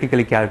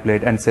analytically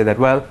calculate and say that,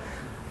 well,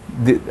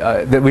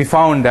 we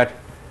found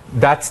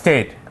that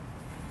state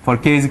for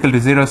k is equal to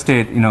 0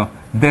 state,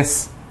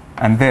 this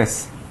and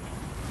this,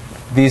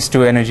 these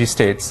two energy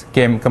states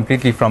came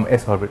completely from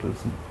s orbitals.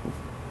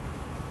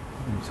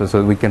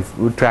 So we can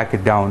track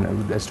it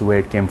down as to where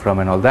it came from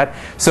and all that.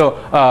 So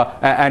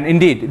and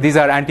indeed these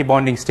are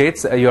anti-bonding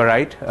states, you're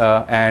right,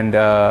 and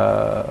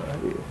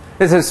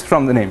this is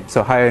from the name.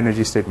 So higher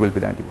energy state will be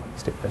the anti-bonding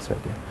state. That's right.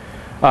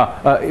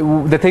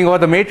 Yeah. The thing about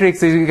the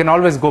matrix is you can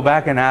always go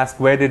back and ask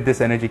where did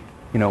this energy,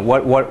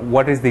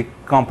 what is the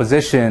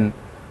composition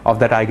of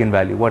that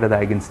eigenvalue? What are the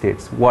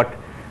eigenstates? What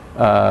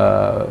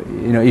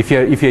if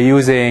you're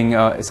using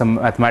some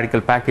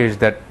mathematical package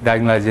that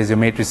diagonalizes your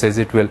matrices,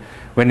 it will,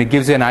 when it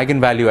gives you an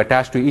eigenvalue,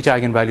 attached to each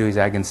eigenvalue is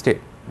eigenstate.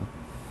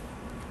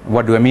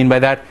 What do I mean by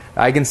that?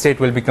 Eigenstate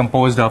will be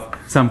composed of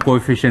some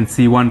coefficient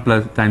c1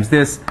 plus times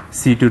this,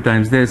 c2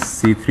 times this,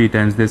 c3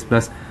 times this,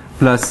 plus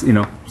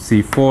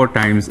c4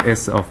 times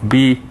s of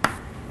b.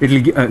 It'll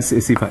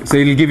c5. So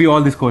it'll give you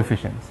all these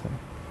coefficients,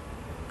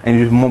 and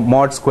you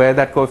mod square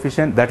that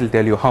coefficient. That will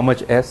tell you how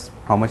much s,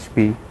 how much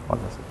p, all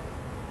this.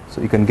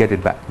 So you can get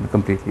it back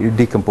completely. You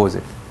decompose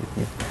it.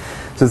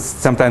 So it's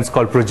sometimes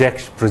called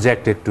project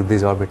it to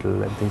this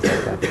orbital and things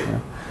like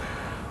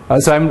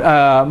that.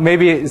 So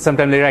maybe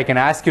sometime later I can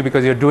ask you,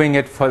 because you're doing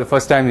it for the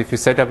first time. If you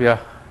set up your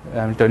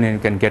Hamiltonian, you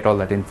can get all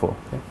that info.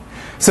 Okay?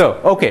 So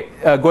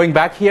going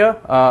back here,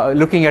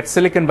 looking at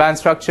silicon band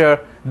structure,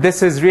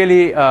 this is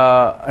really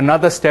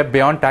another step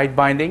beyond tight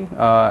binding.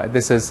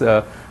 This is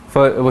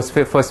was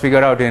first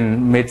figured out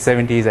in mid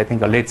 70s, I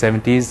think, or late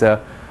 70s.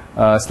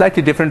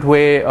 Slightly different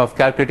way of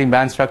calculating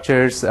band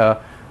structures,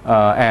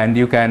 and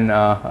you can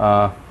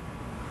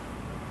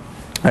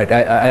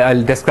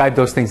I'll describe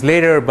those things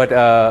later, but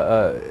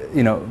and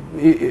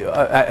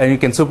you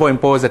can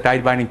superimpose a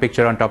tight binding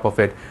picture on top of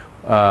it,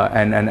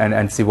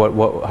 and see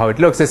how it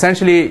looks.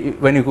 Essentially,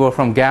 when you go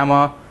from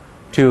gamma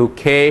to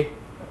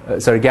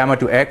gamma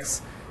to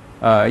x,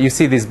 you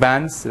see these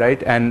bands,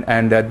 right?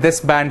 And this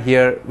band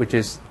here, which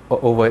is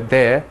over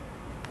there,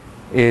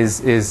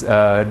 is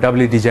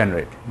doubly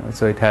degenerate.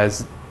 So it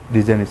has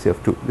degeneracy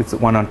of 2. It's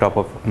one on top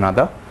of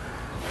another.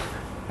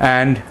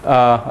 And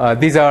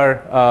these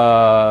are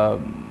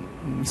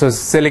so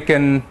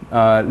silicon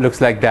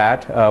looks like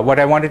that. What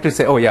I wanted to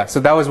say, so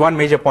that was one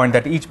major point,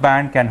 that each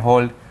band can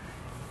hold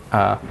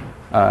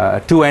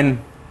 2n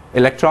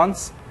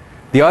electrons.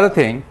 The other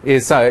thing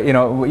is,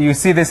 you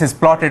see this is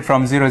plotted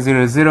from 0,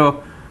 0,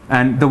 0,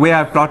 and the way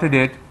I've plotted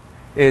it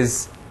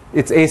is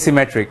it's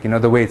asymmetric,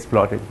 the way it's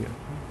plotted here.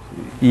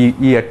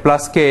 E at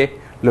plus k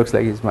looks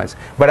like it's minus.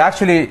 But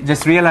actually,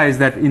 just realize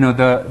that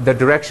the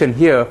direction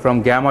here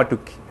from gamma to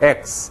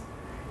x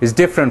is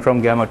different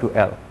from gamma to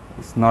L.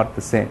 It's not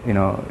the same.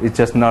 It's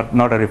just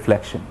not a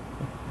reflection.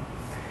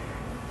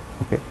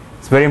 Okay,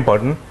 it's very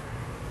important.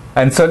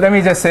 And so let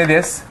me just say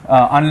this: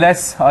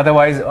 unless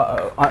otherwise,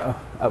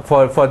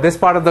 for this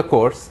part of the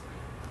course,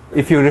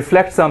 if you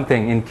reflect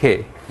something in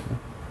k,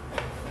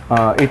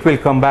 it will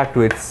come back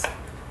to its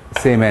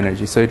same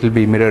energy. So it will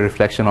be mirror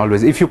reflection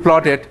always. If you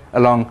plot it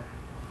along,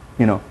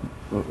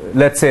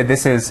 let's say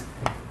this is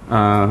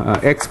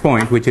x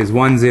point, which is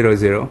 1, 0,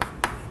 0.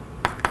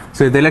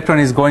 So the electron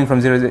is going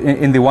from 0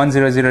 in the 1,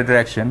 0, 0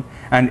 direction,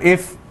 and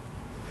if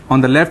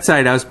on the left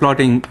side I was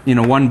plotting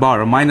 1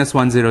 bar or minus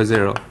 1, 0,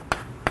 0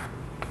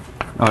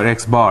 or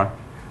x bar,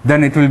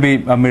 then it will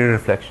be a mirror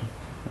reflection.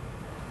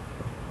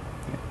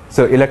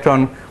 So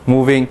electron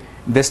moving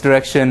this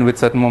direction with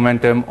certain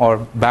momentum or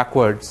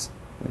backwards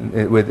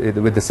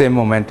with the same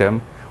momentum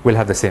will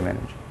have the same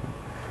energy.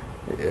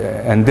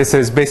 And this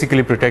is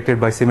basically protected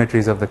by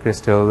symmetries of the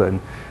crystal, and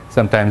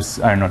sometimes,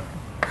 I don't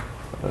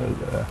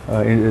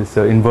know,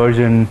 so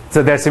inversion.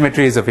 So there are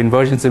symmetries of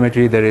inversion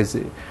symmetry, there is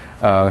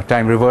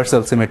time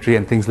reversal symmetry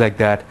and things like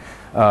that.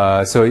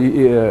 So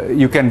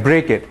you can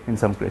break it in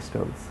some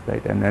crystals,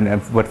 right?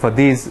 But for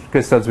these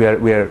crystals,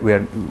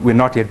 we're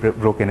not yet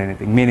broken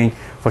anything. Meaning,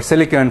 for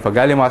silicon, for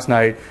gallium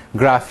arsenide,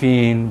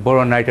 graphene,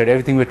 boron nitride,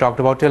 everything we talked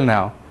about till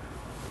now,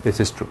 this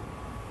is true.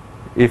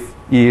 If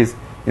E is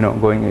if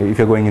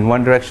you're going in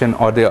one direction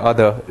or the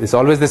other, it's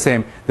always the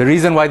same. The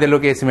reason why they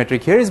look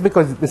asymmetric here is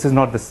because this is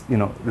not this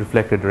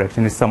reflected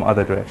direction, it's some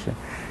other direction.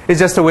 It's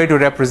just a way to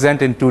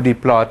represent in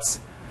 2D plots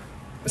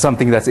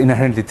something that's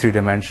inherently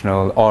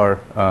three-dimensional, or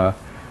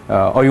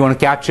you want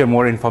to capture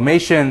more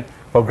information.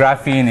 For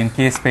graphene in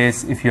K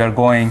space, if you are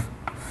going,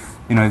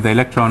 if the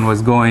electron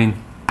was going,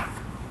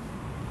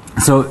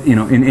 so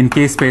in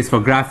K space for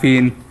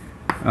graphene,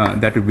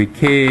 that would be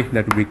K,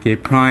 that would be K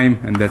prime,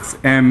 and that's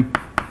M.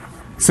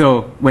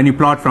 So when you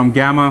plot from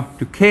gamma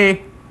to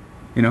K,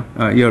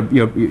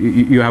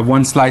 you have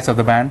one slice of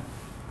the band.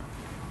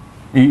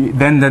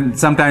 Then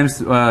sometimes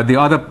the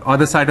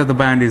other side of the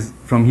band is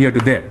from here to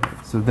there.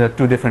 So there are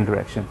two different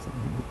directions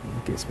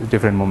in case with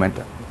different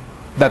momentum.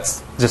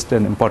 That's just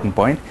an important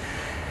point.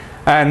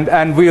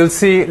 And we'll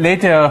see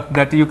later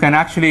that you can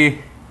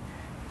actually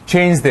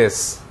change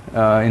this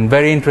in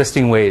very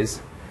interesting ways.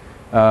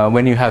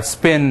 When you have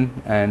spin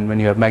and when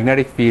you have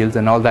magnetic fields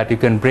and all that, you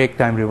can break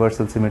time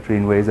reversal symmetry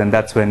in ways, and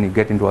that's when you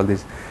get into all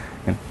these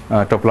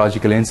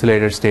topological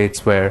insulator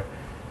states where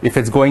if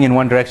it's going in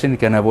one direction, it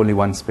can have only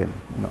one spin,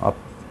 up,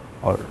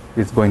 or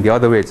it's going the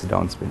other way, it's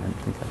down spin and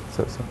things like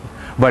that. So.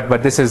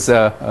 But this is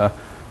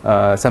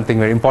something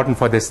very important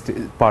for this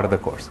part of the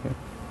course. Okay?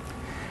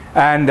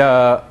 And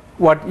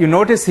what you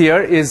notice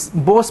here is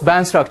both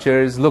band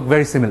structures look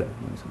very similar,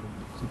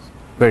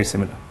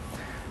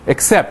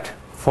 except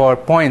for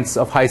points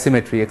of high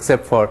symmetry,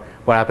 except for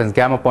what happens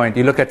gamma point.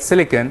 You look at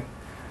silicon,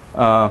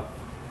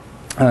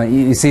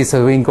 you see,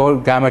 so we can go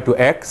gamma to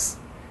X.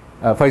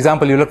 For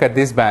example, you look at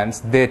these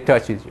bands, they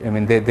touch each,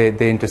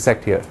 they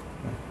intersect here.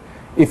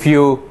 If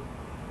you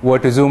were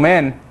to zoom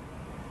in,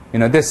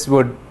 this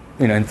would,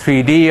 in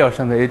 3D or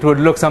something, it would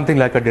look something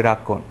like a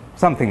Dirac cone,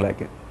 something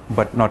like it,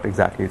 but not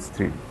exactly, it's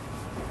 3D.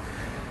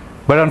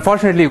 But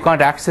unfortunately, you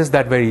can't access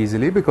that very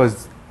easily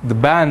because the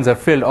bands are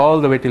filled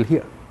all the way till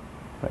here,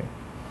 right?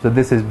 So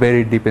this is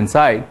buried deep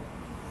inside,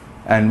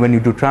 and when you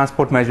do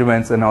transport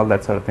measurements and all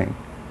that sort of thing,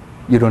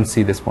 you don't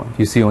see this point.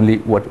 You see only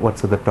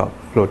what's at the top,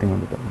 floating on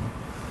the top.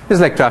 It's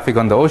like traffic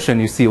on the ocean.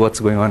 You see what's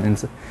going on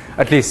inside.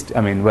 At least,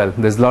 well,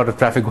 there's a lot of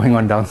traffic going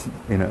on down,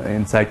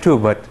 inside too.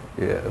 But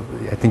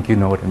I think you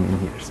know what I mean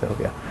here. So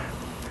yeah.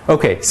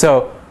 Okay.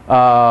 So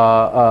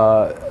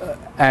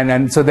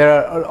and so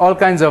there are all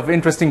kinds of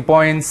interesting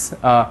points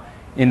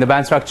in the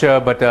band structure.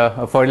 But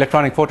for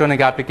electronic photonic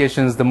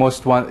applications, the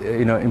most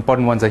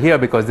important ones are here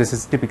because this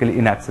is typically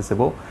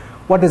inaccessible.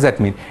 What does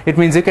that mean? It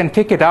means you can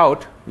kick it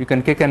out. You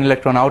can kick an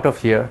electron out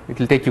of here. It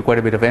will take you quite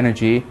a bit of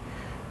energy.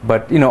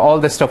 But all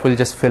this stuff will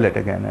just fill it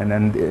again.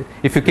 And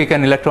if you kick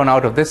an electron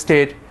out of this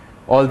state,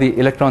 all the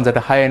electrons at the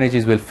high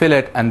energies will fill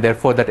it, and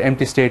therefore that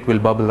empty state will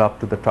bubble up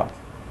to the top,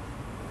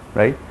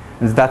 right?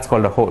 And that's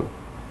called a hole,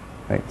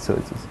 right? So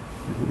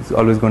it's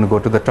always going to go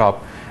to the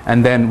top.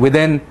 And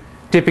then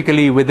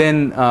typically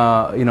within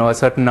a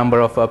certain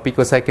number of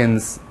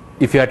picoseconds,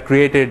 if you had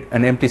created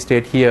an empty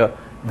state here,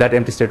 that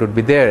empty state would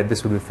be there.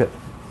 This would be filled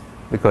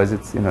because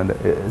it's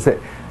do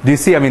you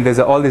see? There's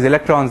all these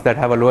electrons that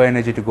have a low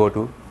energy to go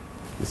to.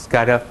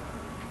 Scatter,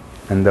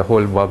 and the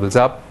hole bubbles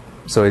up.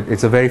 So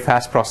it's a very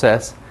fast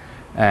process,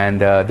 and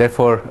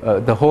therefore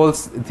the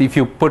holes, if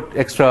you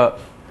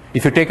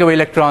take away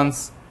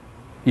electrons,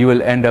 you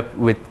will end up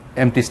with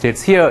empty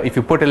states here. If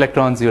you put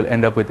electrons, you'll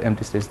end up with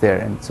empty states there,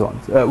 and so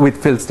on, with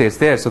filled states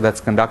there. So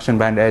that's conduction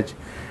band edge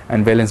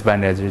and valence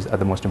band edges are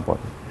the most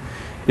important.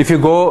 If you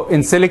go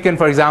in silicon,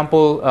 for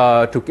example,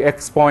 to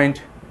X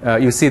point,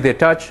 you see they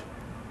touch.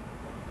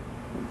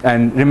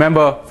 And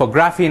remember, for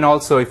graphene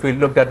also, if we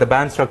looked at the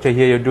band structure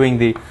here, you're doing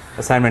the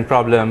assignment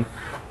problem,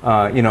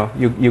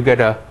 you get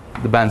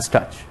the bands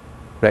touch,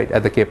 right,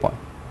 at the K point.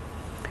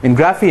 In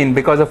graphene,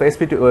 because of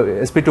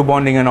sp2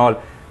 bonding and all,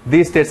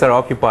 these states are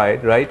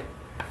occupied, right?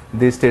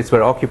 These states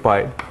were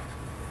occupied,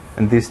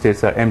 and these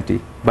states are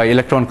empty by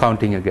electron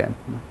counting again.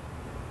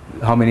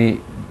 How many,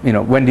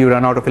 when do you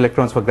run out of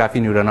electrons for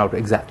graphene? You run out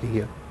exactly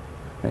here,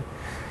 right?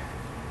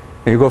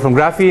 You go from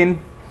graphene.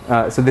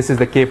 So this is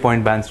the K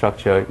point band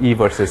structure, E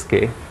versus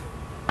K.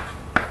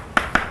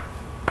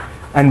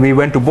 And we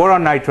went to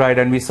boron nitride,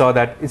 and we saw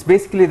that it's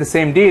basically the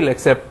same deal,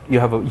 except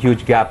you have a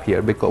huge gap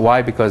here.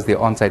 Why? Because the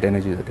on-site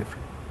energies are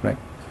different, right?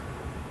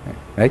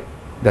 Right?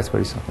 That's what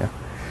you saw. Yeah.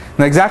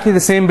 Now exactly the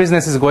same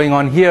business is going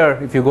on here.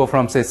 If you go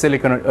from, say,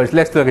 silicon, or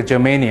let's look at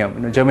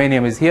germanium.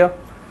 Germanium is here.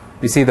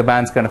 You see the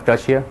bands kind of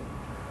touch here.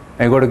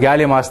 And you go to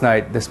gallium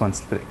arsenide, this one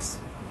splits.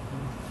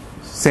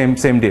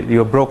 Same deal. You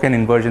have broken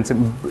inversion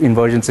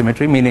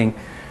symmetry, meaning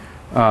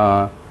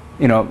a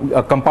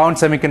compound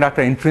semiconductor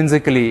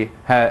intrinsically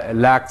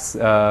lacks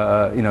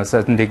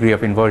certain degree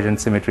of inversion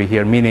symmetry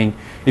here. Meaning,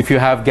 if you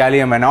have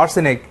gallium and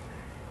arsenic,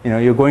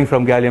 you're going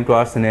from gallium to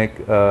arsenic.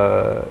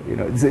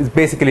 It's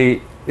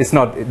basically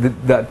not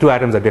the two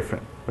atoms are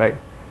different, right?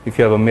 If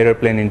you have a mirror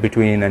plane in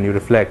between and you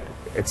reflect,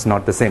 it's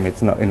not the same.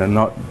 It's not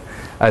not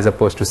as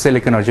opposed to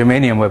silicon or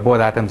germanium where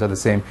both atoms are the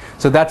same.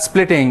 So that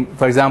splitting,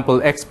 for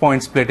example, X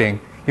point splitting,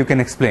 you can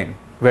explain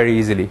very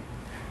easily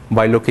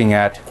by looking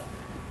at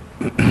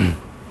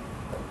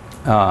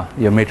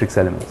your matrix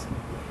elements.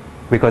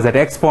 Because at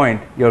X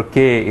point, your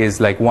K is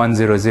like 1,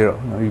 0, 0.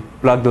 You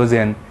plug those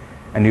in,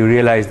 and you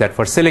realize that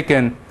for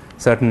silicon,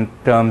 certain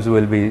terms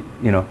will be,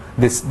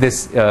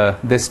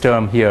 this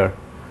term here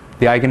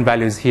the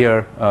eigenvalues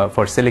here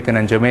for silicon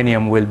and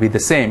germanium will be the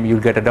same.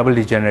 You'll get a double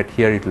degenerate.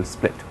 Here it will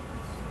split.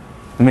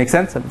 It makes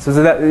sense? So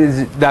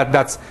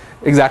that's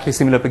exactly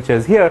similar picture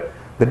as here.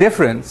 The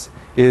difference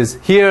is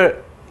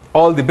here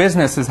all the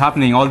business is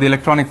happening, all the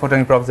electronic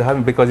photonic properties are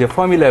happening because your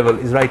Fermi level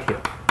is right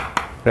here,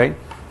 right?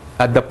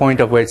 At the point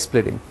of where it's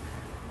splitting.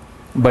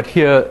 But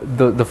here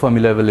the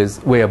Fermi level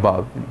is way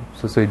above,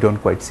 so you don't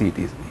quite see it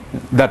easily.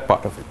 That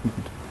part of it.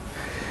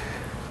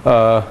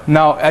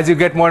 Now, as you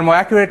get more and more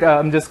accurate,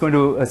 I'm just going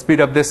to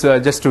speed up this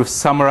just to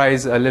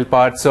summarize a little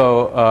part.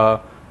 So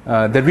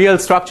the real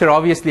structure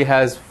obviously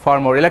has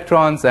far more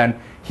electrons, and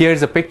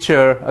here's a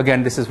picture.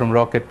 Again, this is from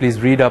Rocket. Please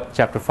read up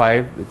chapter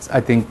 5. It's, I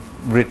think,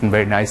 written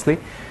very nicely.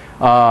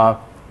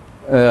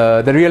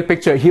 The real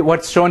picture,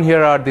 what's shown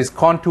here are these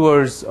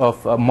contours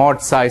of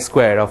mod psi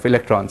square of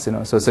electrons.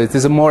 So it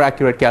is a more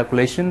accurate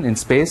calculation in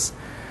space.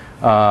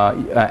 So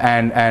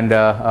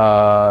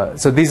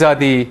these are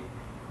the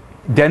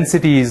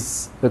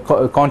densities, the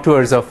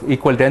contours of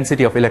equal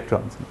density of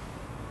electrons.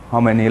 How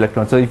many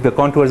electrons? So if the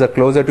contours are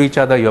closer to each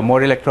other, you have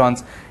more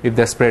electrons. If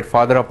they're spread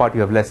farther apart,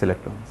 you have less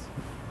electrons.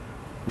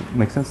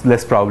 Makes sense?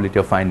 Less probability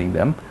of finding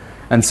them.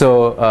 And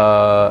so,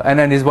 and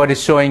then what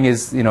is showing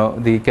is,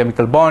 the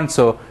chemical bond.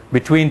 So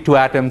between two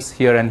atoms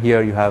here and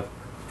here, you have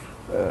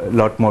a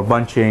lot more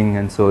bunching,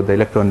 and so the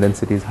electron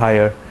density is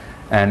higher,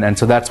 and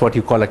so that's what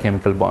you call a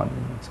chemical bond.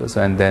 So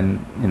and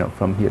then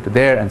from here to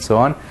there, and so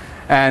on.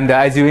 And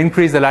as you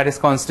increase the lattice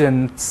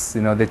constants,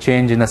 they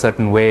change in a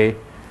certain way.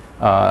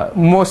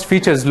 Most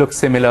features look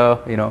similar,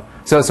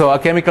 So a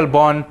chemical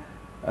bond,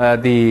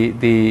 the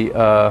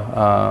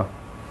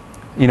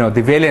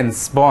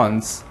valence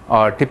bonds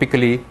are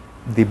typically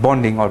the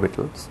bonding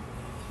orbitals,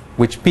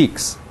 which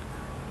peaks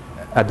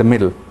at the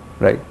middle,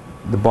 right?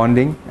 The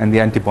bonding and the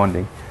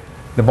anti-bonding.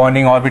 The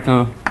bonding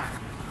orbital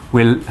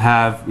will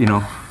have,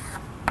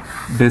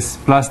 this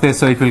plus this,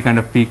 so it will kind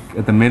of peak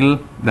at the middle.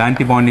 The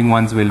anti-bonding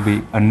ones will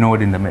be a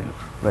node in the middle,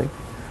 right?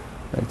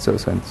 So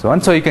and so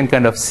on. So you can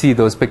kind of see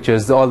those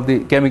pictures. All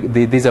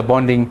these are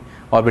bonding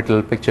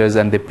orbital pictures,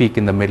 and they peak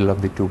in the middle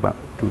of the two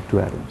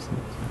atoms.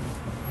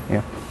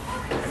 Yeah.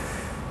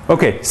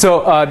 Okay,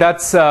 so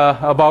that's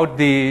about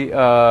the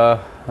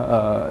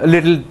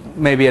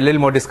maybe a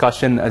little more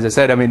discussion. As I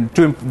said, I mean,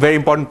 two very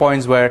important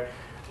points where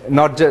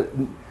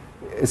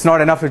it's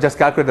not enough to just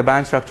calculate the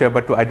band structure,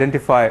 but to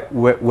identify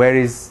where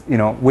is,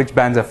 which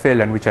bands are filled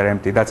and which are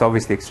empty. That's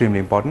obviously extremely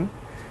important.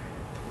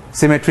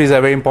 Symmetries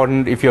are very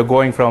important. If you're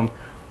going from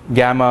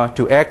gamma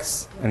to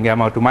x and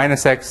gamma to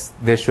minus x,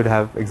 they should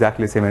have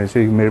exactly the same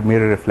energy,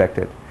 mirror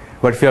reflected.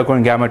 But if you're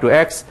going gamma to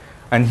x,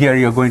 and here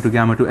you're going to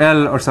gamma to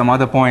L or some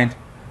other point,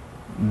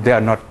 they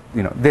are not,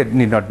 they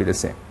need not be the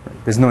same. Right?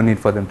 There's no need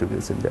for them to be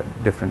the same. They're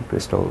different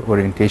crystal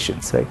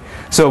orientations, right?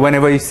 So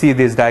whenever you see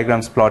these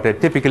diagrams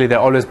plotted, typically they're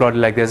always plotted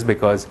like this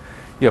because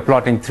you're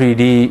plotting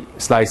 3D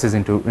slices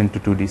into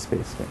 2D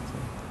space. Right?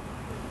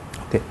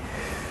 So, okay.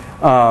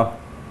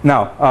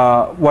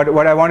 Now,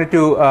 what I wanted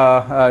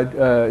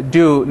to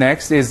do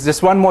next is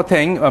just one more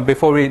thing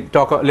before we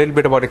talk a little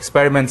bit about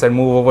experiments and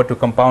move over to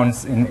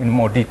compounds in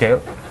more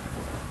detail.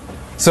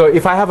 So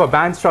if I have a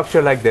band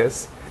structure like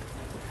this,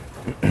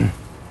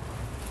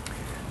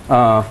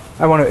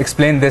 I want to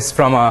explain this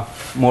from a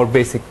more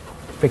basic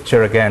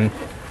picture again.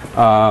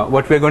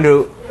 What we're going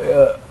to,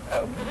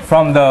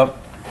 from the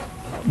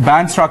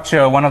band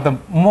structure, one of the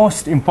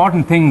most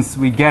important things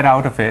we get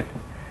out of it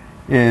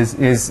is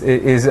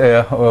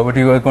what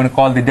we are going to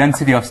call the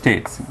density of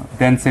states.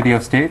 Density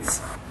of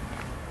states.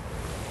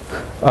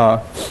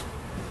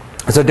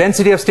 So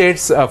density of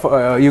states,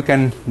 you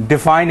can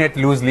define it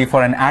loosely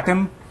for an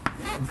atom.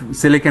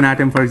 Silicon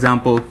atom, for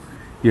example,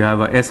 you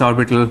have a s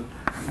orbital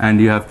and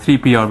you have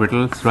 3p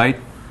orbitals, right?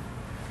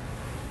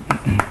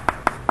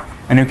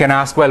 And you can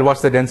ask, well,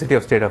 what's the density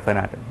of state of an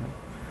atom?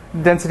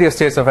 Density of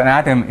states of an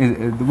atom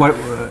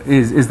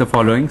is the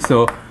following.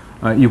 So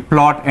you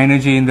plot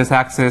energy in this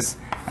axis,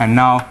 and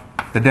now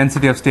the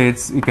density of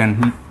states, you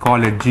can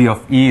call it g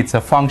of E. It's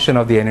a function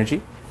of the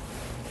energy.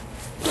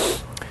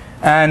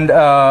 And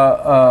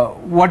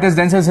what does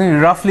density say?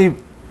 Roughly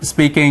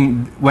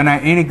speaking, when I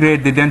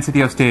integrate the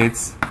density of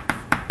states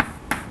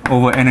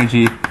over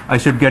energy, I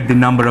should get the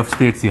number of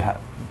states you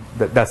have.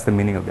 That's the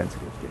meaning of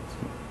density of states.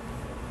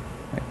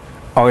 Right?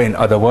 Or in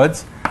other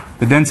words,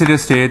 the density of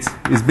states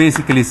is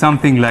basically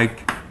something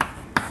like,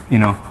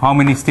 how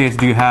many states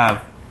do you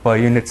have per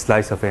unit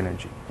slice of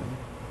energy?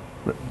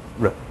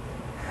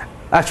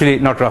 Actually,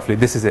 not roughly.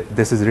 This is it.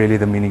 This is really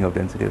the meaning of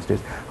density of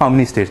states. How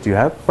many states do you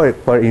have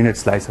per unit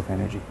slice of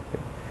energy?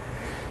 Okay.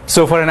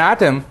 So for an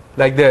atom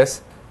like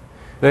this,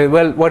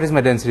 well, what is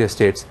my density of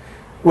states?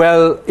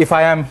 Well, if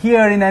I am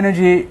here in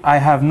energy, I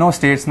have no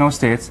states,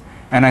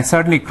 and I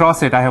certainly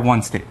cross it, I have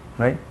one state,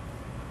 right?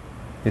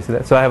 You see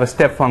that? So I have a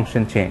step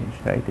function change,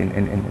 right,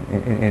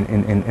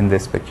 in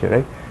this picture,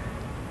 right?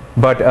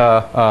 But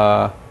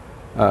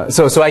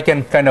so I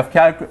can kind of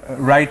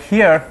write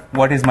here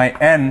what is my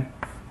n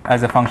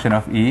as a function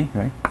of E,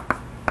 right?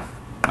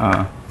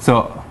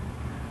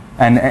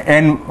 And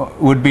n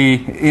would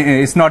be,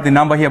 it's not the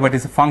number here, but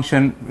it's a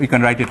function. We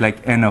can write it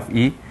like n of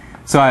E.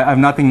 So I have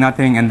nothing,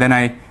 nothing, and then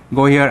I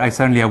go here, I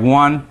suddenly have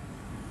 1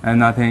 and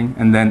nothing,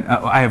 and then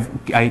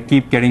I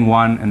keep getting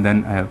 1, and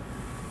then I have,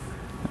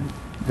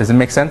 does it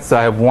make sense? So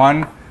I have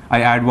 1,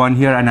 I add 1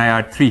 here, and I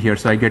add 3 here,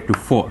 so I get to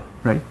 4,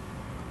 right?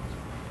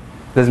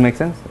 Does it make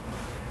sense?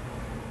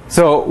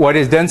 So what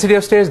is density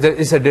of states?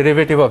 It's a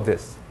derivative of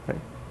this, right?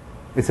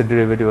 It's a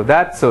derivative of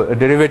that. So a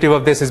derivative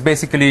of this is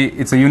basically,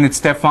 it's a unit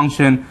step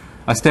function.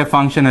 A step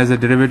function has a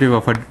derivative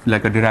of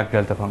like a Dirac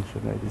delta function,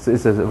 right?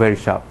 It's a very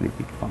sharply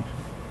peaked function,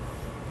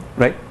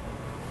 right?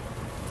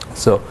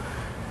 So,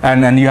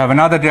 and then you have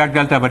another Dirac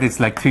delta, but it's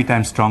like 3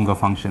 times stronger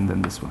function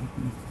than this one.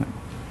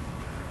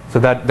 So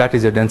that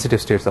is your density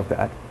of states of the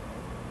atom.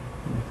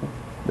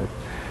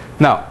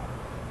 Now,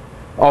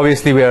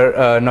 obviously we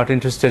are not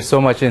interested so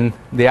much in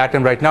the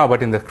atom right now,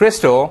 but in the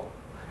crystal.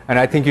 And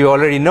I think you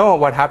already know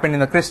what happened in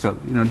the crystal.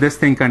 You know, this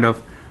thing kind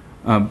of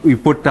you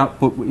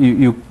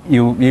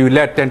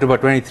let 10 to the power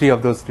 23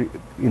 of those,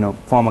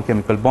 form a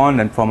chemical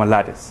bond and form a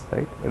lattice,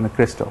 right, in a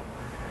crystal.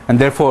 And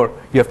therefore,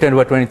 you have 10 to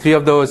the power 23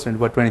 of those, 10 to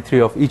the power 23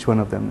 of each one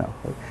of them now.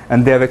 Right?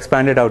 And they have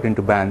expanded out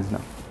into bands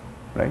now,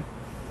 right?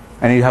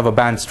 And you have a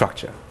band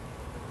structure.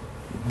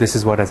 This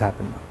is what has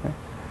happened now. Right?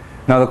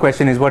 Now the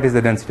question is, what is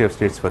the density of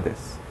states for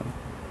this?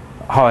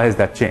 How has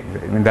that changed?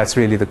 Right? I mean, that's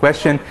really the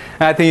question.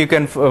 And I think you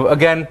can,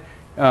 again,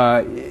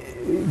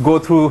 go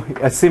through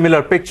a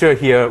similar picture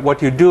here.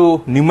 What you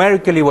do,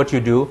 numerically what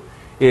you do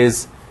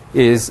is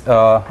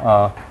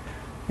again,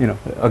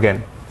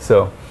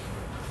 so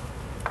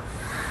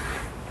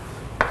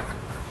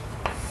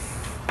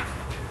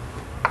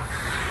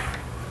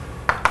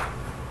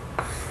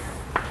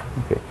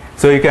okay.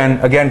 So you can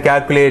again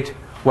calculate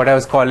what I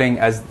was calling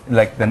as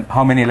like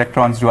how many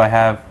electrons do I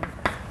have,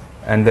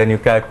 and then you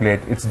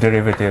calculate its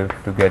derivative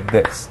to get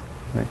this.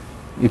 Right?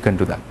 You can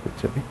do that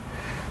actually.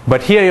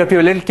 But here you have to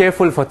be a little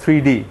careful for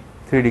 3D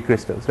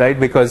crystals, right?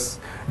 Because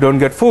don't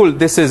get fooled.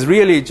 This is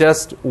really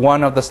just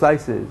one of the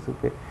slices,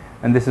 okay?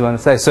 And this is one of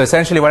the slices. So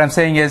essentially what I'm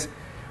saying is,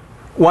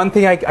 one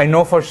thing I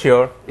know for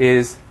sure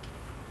is,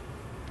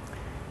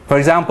 for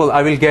example,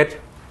 I will get,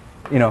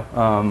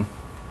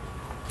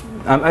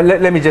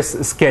 let me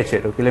just sketch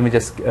it, okay? Let me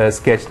just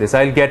sketch this.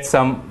 I'll get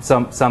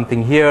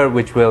something here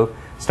which will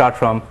start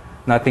from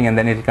nothing, and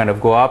then it'll kind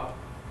of go up,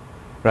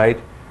 right?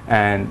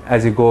 And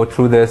as you go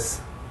through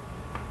this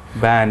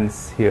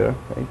bands here,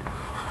 right,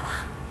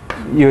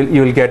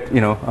 you'll get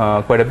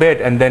quite a bit,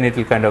 and then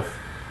it'll kind of,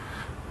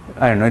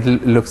 I don't know, it'll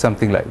look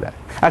something like that.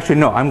 Actually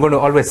no, I'm going to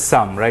always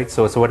sum, right?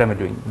 So what am I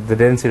doing? The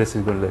density is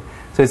going to,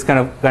 so it's kind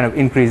of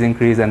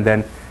increase, and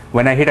then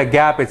when I hit a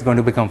gap, it's going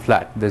to become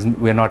flat.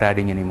 We're not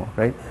adding anymore,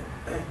 right?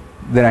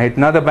 Then I hit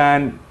another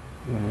band,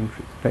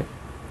 right?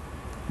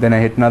 Then I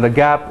hit another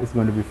gap, it's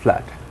going to be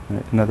flat,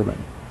 right? Another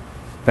band,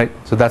 right?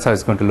 So that's how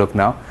it's going to look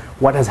now.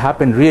 What has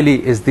happened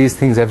really is these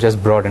things have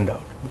just broadened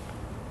out.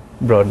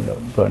 Right?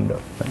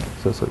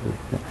 So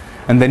yeah.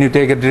 And then you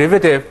take a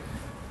derivative.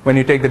 When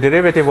you take the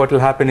derivative, what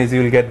will happen is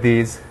you will get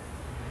these,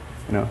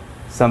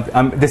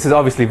 this is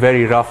obviously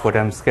very rough what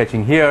I'm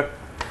sketching here,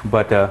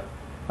 but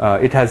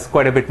it has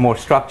quite a bit more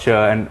structure,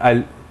 and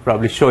I'll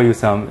probably show you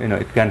some,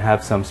 it can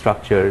have some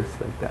structures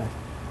like that.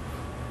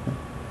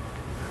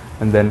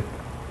 And then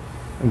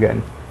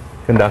again,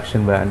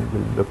 conduction band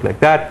will look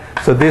like that.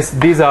 So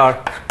these are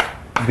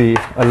the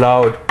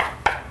allowed,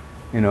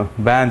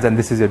 bands, and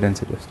this is your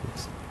density of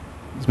states.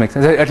 This makes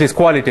sense. At least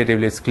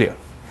qualitatively, it's clear.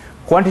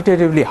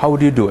 Quantitatively, how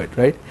do you do it,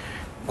 right?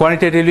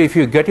 Quantitatively, if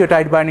you get your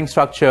tight binding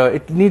structure,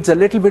 it needs a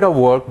little bit of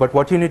work, but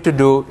what you need to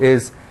do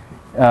is,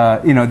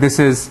 this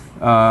is,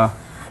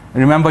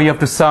 remember you have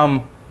to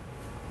sum,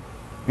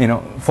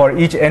 for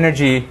each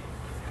energy,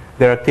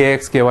 there are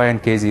kx, ky,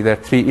 and kz. There are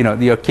 3,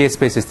 your k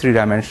space is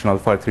 3-dimensional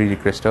for a 3D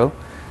crystal.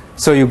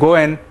 So you go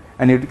in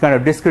and you kind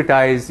of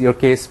discretize your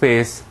k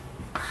space,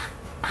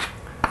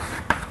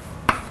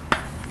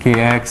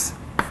 kx,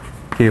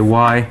 ky,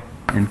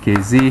 and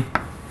kz.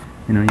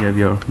 You have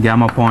your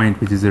gamma point,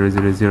 which is 0,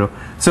 0, 0.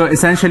 So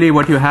essentially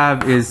what you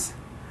have is,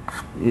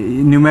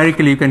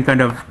 numerically you can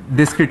kind of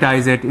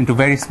discretize it into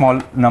very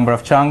small number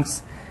of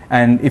chunks.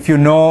 And if you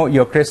know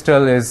your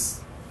crystal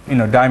is,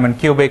 diamond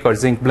cubic or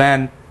zinc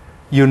blende,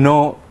 you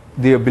know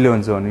the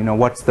abelian zone,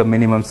 what's the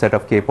minimum set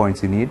of k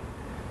points you need.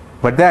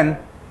 But then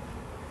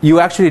you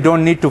actually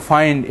don't need to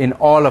find in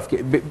all of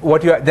k.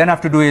 What you then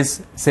have to do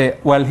is say,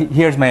 well,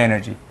 here's my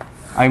energy.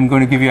 I'm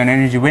going to give you an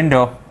energy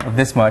window of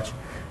this much.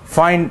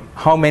 Find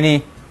how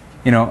many,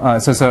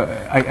 so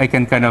I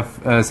can kind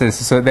of say,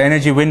 so the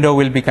energy window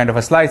will be kind of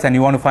a slice, and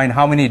you want to find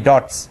how many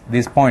dots,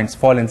 these points,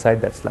 fall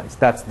inside that slice.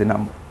 That's the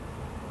number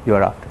you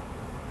are after.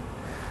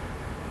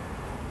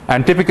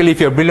 And typically, if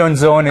your abelian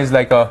zone is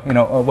like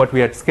what we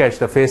had sketched,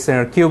 the phase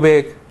center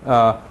cubic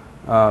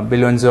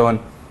abelian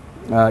zone,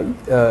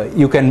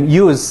 you can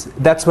use,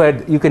 that's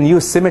where you can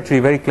use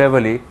symmetry very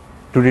cleverly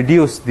to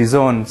reduce the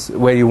zones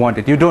where you want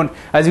it. You don't,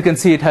 as you can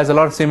see, it has a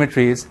lot of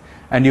symmetries,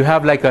 and you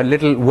have like a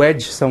little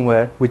wedge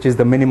somewhere, which is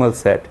the minimal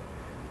set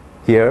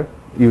here.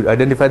 You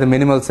identify the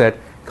minimal set,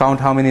 count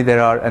how many there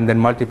are, and then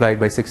multiply it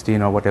by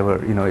 16 or whatever,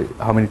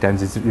 how many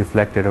times it's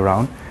reflected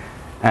around.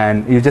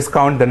 and you just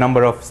count the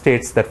number of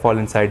states that fall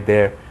inside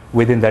there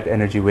within that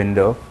energy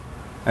window,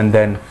 and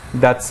then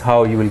that's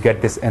how you will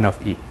get this n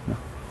of E.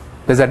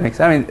 Does that make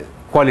sense? I mean,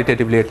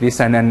 qualitatively at least,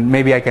 and then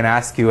maybe I can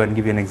ask you and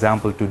give you an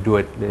example to do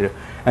it later,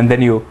 and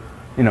then you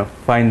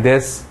find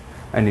this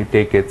and you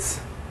take its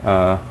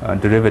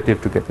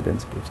derivative to get the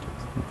density of states.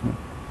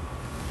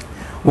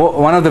 Well,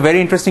 one of the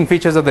very interesting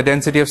features of the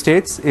density of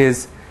states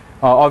is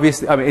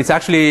obviously, I mean, it's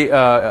actually,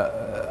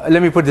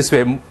 let me put it this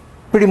way,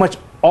 pretty much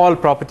all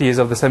properties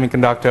of the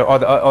semiconductor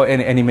or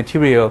any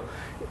material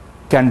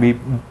can be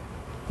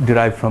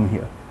derived from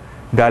here.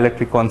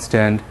 Dielectric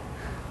constant,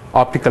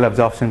 optical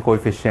absorption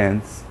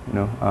coefficients,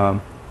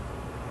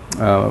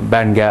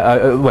 band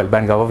gap, well,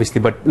 band gap obviously,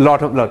 but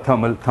lot of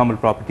thermal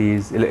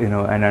properties,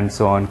 and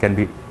so on can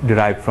be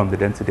derived from the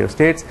density of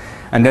states.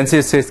 And density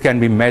of states can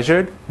be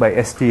measured by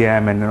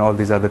STM and all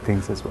these other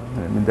things as well.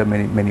 I mean, there are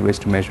many ways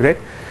to measure it.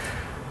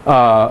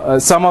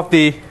 Some of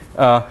the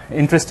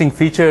interesting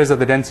features of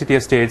the density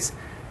of states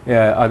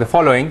are the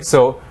following.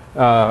 So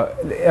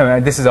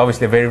this is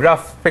obviously a very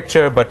rough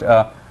picture, but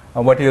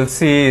what you'll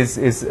see is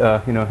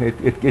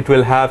it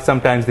will have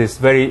sometimes this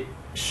very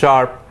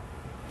sharp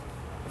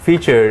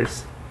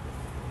features.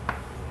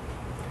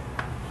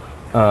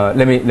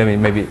 Let me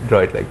maybe draw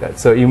it like that.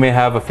 So you may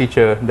have a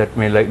feature that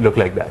may look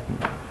like that,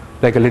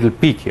 like a little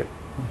peak here.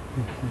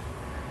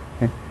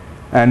 Okay.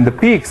 And the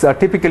peaks are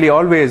typically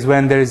always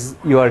when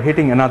you are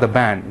hitting another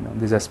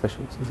band. These are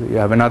special. So you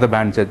have another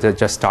band that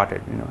just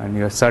started, and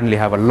you suddenly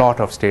have a lot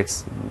of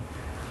states.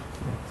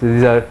 So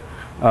these are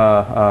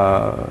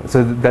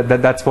so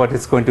that's what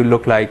it's going to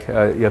look like,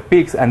 your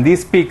peaks, and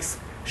these peaks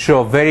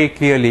show very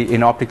clearly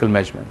in optical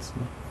measurements.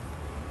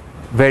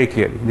 Very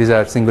clearly, these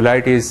are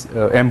singularities,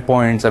 M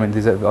points. I mean,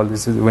 these are all.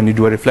 This is when you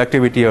do a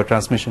reflectivity or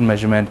transmission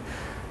measurement,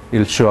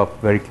 it'll show up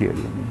very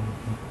clearly.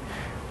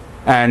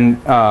 And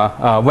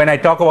when I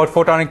talk about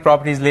photonic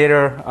properties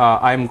later,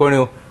 I'm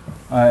going to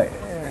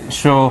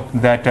show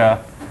that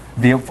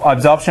the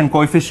absorption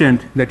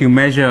coefficient that you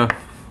measure,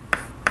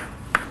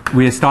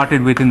 we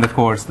started with in the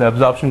course, the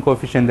absorption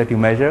coefficient that you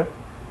measure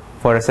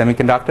for a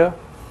semiconductor,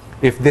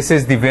 if this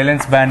is the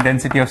valence band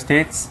density of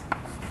states,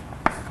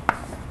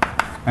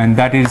 and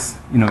that is,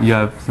 you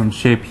have some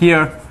shape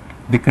here,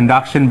 the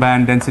conduction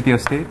band density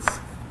of states,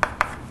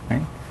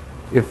 right?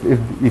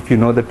 If you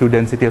know the two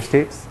density of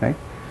states, right?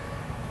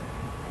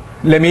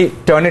 Let me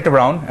turn it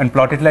around and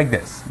plot it like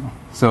this.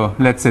 So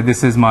let's say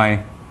this is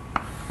my,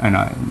 and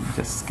I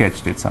just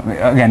sketched it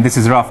somewhere. Again, this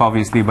is rough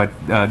obviously, but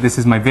this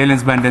is my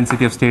valence band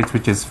density of states,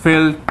 which is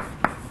filled,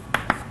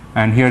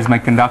 and here's my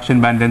conduction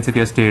band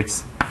density of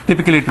states.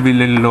 Typically it will be a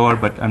little lower,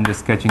 but I'm just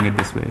sketching it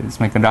this way. It's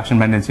my conduction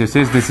band density of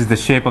states. This is the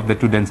shape of the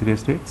two density of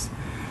states.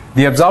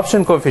 The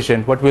absorption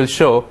coefficient, what we'll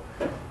show,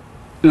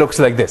 looks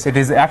like this. It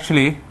is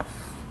actually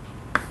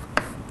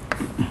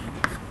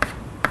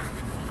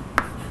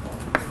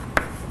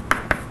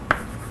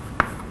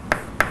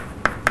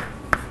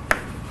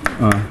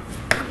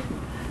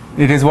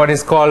it is what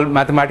is called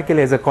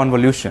mathematically as a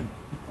convolution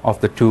of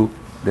the two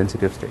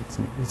density of states.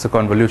 It's a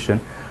convolution.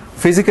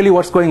 Physically,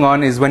 what's going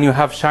on is when you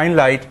have shine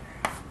light,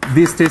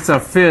 these states are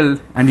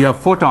filled and you have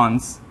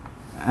photons,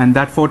 and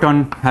that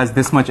photon has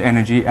this much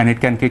energy and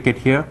it can kick it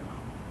here.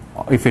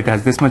 If it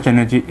has this much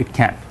energy, it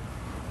can't.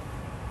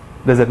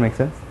 Does that make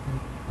sense?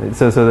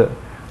 So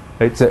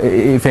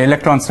if an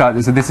electron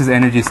starts, so this is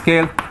energy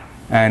scale,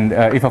 and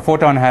if a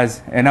photon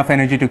has enough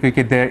energy to kick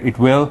it there, it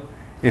will.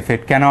 If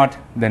it cannot,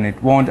 then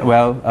it won't.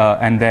 Well,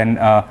 and then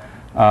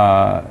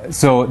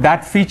so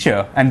that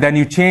feature, and then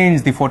you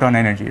change the photon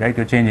energy, right?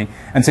 You're changing,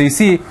 and so you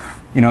see,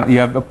 you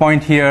have a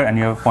point here and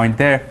you have a point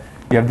there.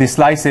 You have these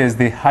slices.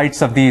 The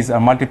heights of these are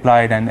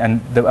multiplied,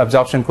 and the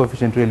absorption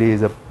coefficient really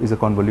is a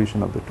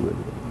convolution of the two.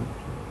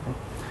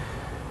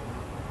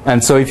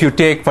 And so if you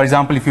take, for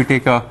example, if you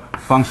take a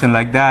function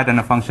like that and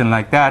a function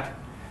like that,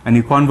 and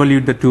you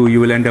convolute the two, you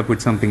will end up with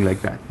something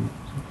like that.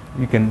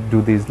 You can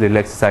do these little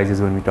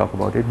exercises when we talk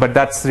about it, but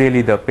that's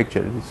really the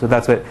picture. So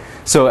that's what.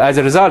 So as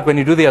a result, when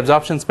you do the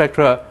absorption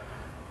spectra,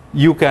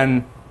 you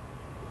can,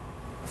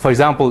 for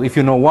example, if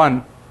you know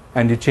one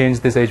and you change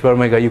this h bar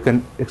omega, you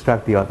can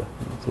extract the other.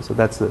 So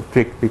that's the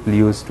trick people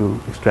use to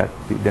extract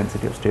the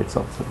density of states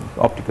also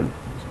optically.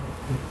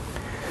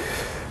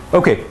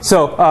 Okay,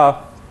 so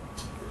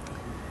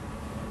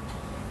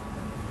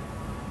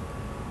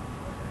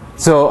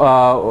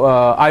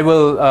I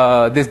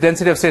will, this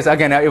density of states,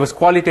 again, it was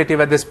qualitative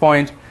at this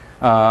point,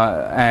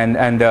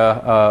 and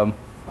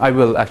I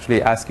will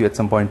actually ask you at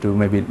some point to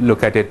maybe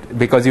look at it,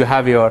 because you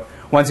have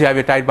once you have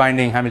your tight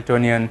binding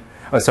Hamiltonian,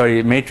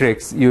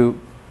 matrix, you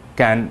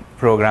can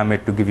program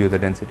it to give you the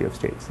density of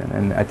states,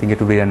 and I think it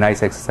will be a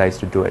nice exercise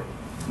to do it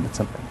at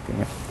some point. Okay,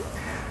 yeah.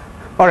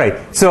 All right,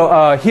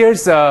 so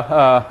here's,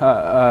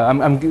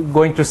 I'm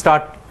going to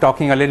start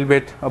talking a little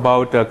bit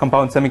about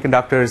compound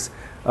semiconductors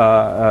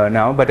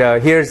now, but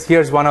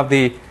here's one of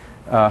the,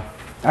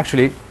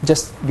 actually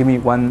just give me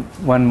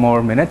one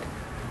more minute.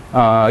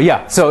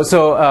 Yeah, so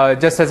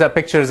just as a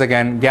pictures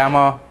again,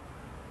 gamma,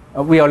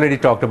 we already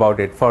talked about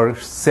it. For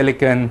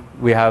silicon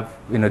we have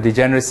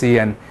degeneracy,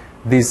 and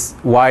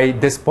why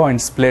this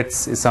point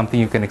splits is something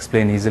you can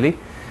explain easily.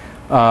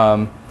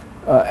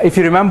 If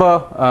you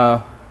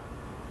remember,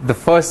 the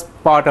first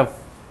part of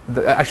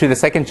actually the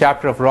second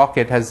chapter of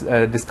Rocket has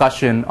a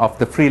discussion of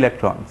the free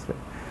electrons, right?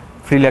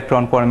 Free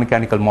electron quantum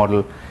mechanical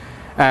model.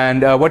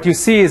 And what you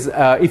see is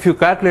if you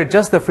calculate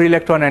just the free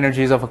electron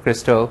energies of a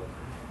crystal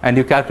and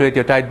you calculate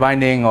your tight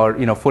binding or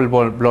full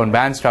blown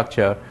band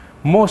structure,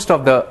 most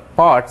of the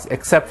parts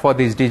except for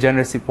these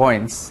degeneracy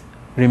points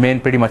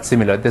remain pretty much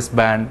similar. This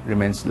band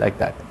remains like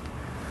that.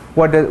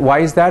 Why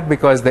is that?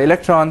 Because the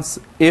electrons,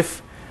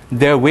 if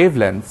their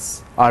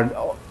wavelengths are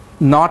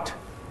not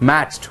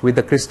matched with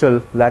the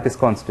crystal lattice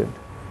constant,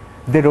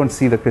 they don't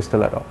see the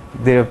crystal at all.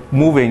 They're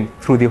moving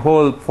through the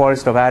whole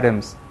forest of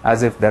atoms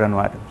as if there are no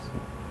atoms,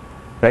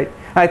 right?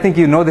 I think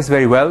you know this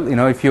very well.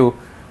 If you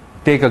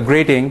take a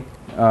grating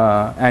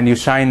and you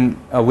shine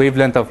a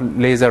wavelength of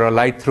laser or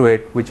light through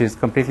it which is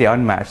completely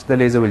unmatched, the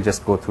laser will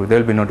just go through. There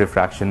will be no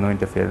diffraction, no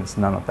interference,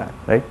 none of that,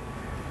 right?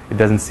 It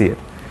doesn't see it.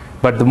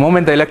 But the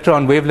moment the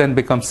electron wavelength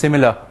becomes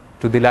similar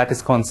to the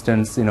lattice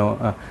constants,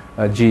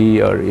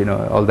 G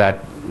or all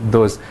that,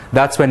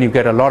 that's when you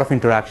get a lot of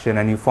interaction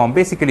and you form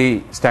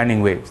basically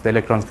standing waves. The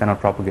electrons cannot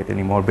propagate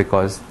anymore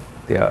because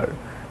they are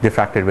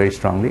diffracted very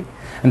strongly,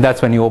 and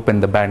that's when you open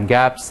the band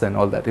gaps and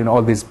all that.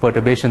 All these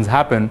perturbations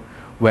happen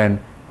when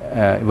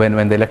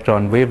the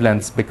electron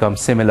wavelengths become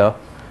similar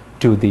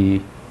to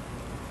the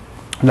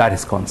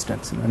lattice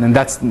constants, and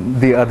that's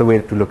the other way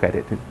to look at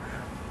it.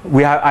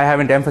 I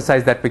haven't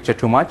emphasized that picture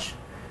too much.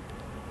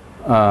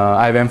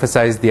 I've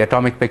emphasized the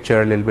atomic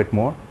picture a little bit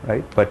more,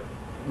 right? But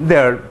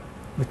there are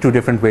two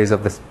different ways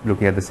of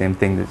looking at the same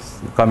thing,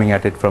 coming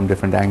at it from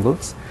different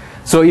angles.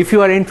 So if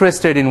you are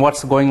interested in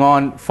what's going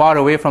on far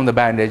away from the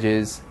band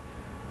edges,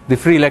 the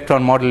free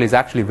electron model is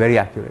actually very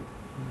accurate.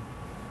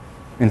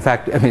 In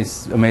fact,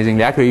 it's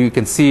amazingly accurate. You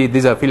can see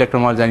these are free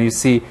electron models, and you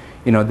see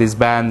these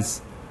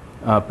bands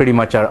pretty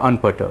much are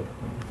unperturbed.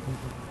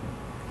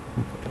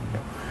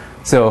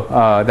 So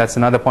that's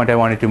another point I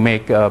wanted to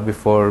make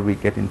before we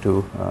get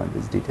into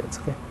these details.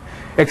 Okay.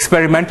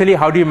 Experimentally,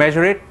 how do you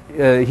measure it?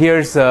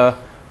 Here's a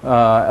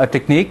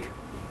technique.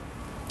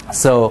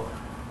 So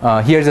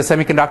here's a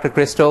semiconductor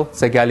crystal,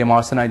 say gallium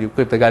arsenide. You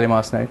equip the gallium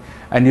arsenide,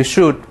 and you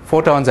shoot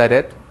photons at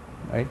it,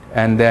 right?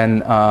 And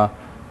then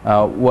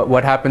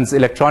what happens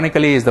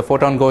electronically is the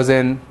photon goes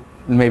in.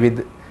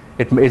 Maybe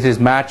it is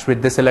matched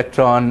with this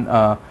electron,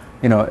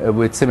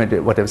 with symmetry,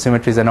 whatever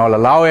symmetries and all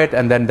allow it,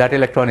 and then that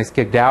electron is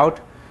kicked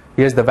out.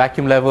 Here's the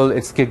vacuum level.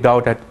 It's kicked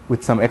out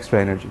with some extra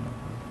energy,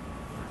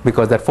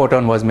 because that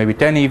photon was maybe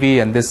 10 eV,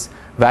 and this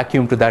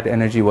vacuum to that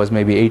energy was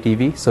maybe 8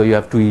 eV, so you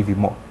have 2 eV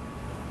more.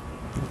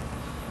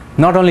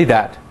 Not only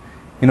that,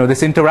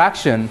 this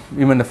interaction,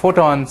 even the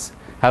photons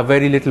have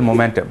very little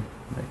momentum,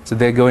 right? So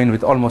they go in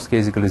with almost k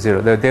is equal to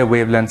 0. Their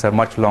wavelengths are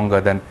much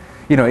longer than,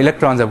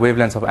 electrons have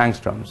wavelengths of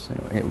angstroms,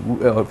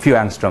 a few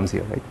angstroms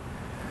here, right?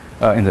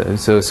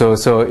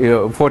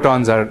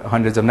 Photons are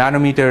hundreds of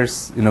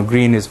nanometers.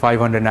 Green is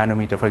 500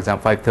 nanometer, for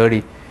example,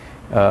 530.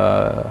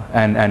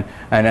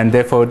 And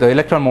therefore the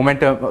electron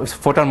momentum,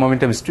 photon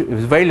momentum is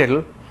very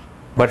little,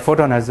 but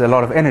photon has a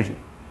lot of energy,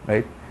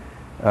 right?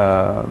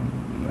 So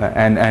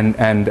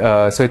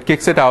it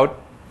kicks it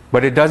out,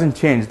 but it doesn't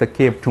change the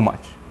k too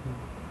much.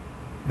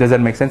 Does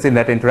that make sense? In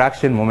that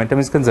interaction, momentum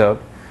is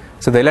conserved,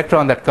 so the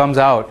electron that comes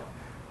out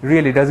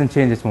really doesn't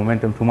change its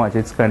momentum too much.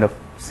 It's kind of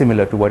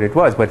similar to what it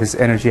was, but its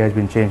energy has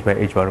been changed by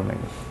h bar omega,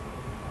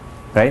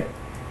 right?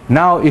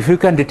 Now, if you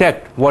can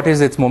detect what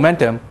is its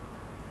momentum,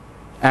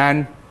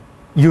 and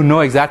you know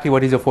exactly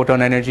what is your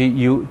photon energy,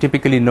 you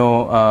typically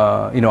know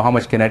how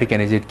much kinetic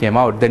energy it came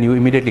out, then you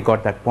immediately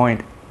got that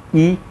point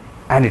E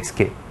and its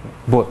k,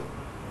 both.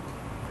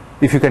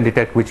 If you can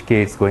detect which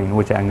k is going,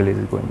 which angle is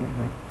it going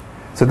in, right?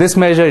 So this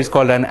measure is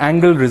called an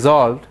angle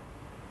resolved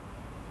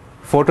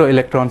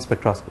photoelectron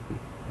spectroscopy.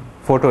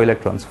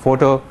 Photoelectrons,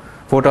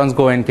 photons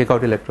go and kick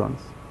out electrons,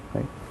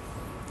 right?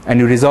 And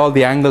you resolve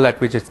the angle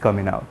at which it's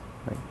coming out,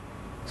 right?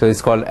 So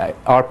it's called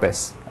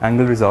ARPS,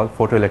 angle resolved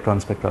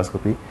photoelectron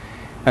spectroscopy.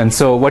 And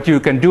so what you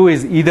can do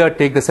is either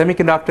take the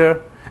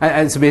semiconductor,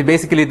 and so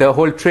basically the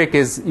whole trick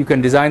is you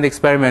can design the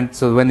experiment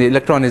so when the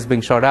electron is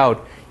being shot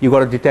out, you got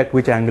to detect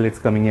which angle it's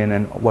coming in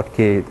and what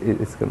k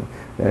it's coming,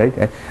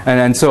 right?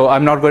 And so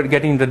I'm not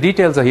getting into the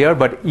details here,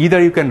 but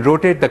either you can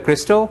rotate the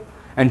crystal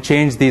and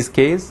change these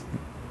k's,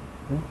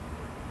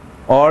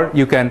 or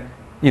you can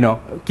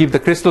keep the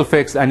crystal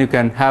fixed and you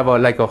can have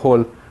like a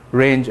whole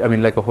range,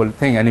 like a whole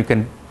thing, and you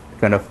can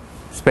kind of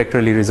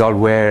spectrally resolve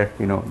where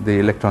the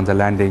electrons are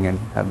landing and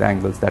have the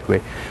angles that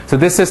way. So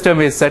this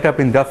system is set up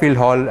in Duffield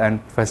Hall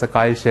and Professor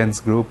Kyle Shen's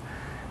group,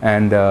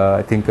 and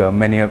I think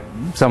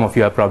some of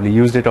you have probably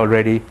used it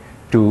already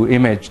to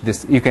image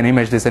this. You can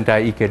image this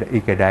entire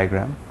EK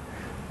diagram.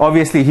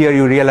 Obviously here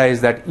you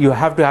realize that you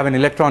have to have an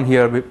electron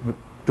here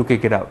to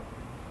kick it out,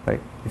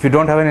 right? If you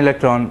don't have an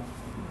electron,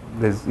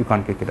 you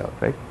can't kick it out,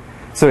 right?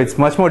 So it's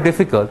much more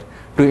difficult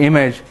to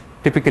image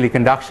typically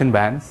conduction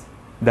bands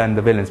than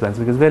the valence bands,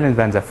 because valence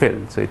bands are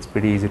filled, so it's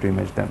pretty easy to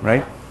image them,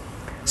 right?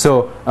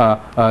 So,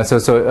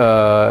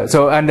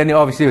 and then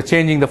obviously you're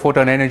changing the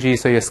photon energy,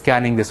 so you're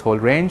scanning this whole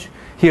range.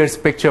 Here's a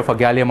picture for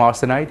gallium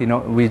arsenide. You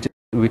know,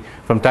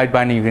 from tight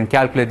binding you can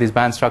calculate these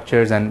band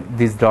structures, and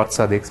these dots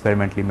are the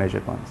experimentally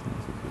measured ones.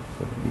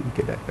 So you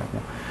get that right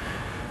now.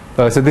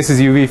 So this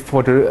is UV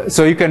photo.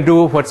 So you can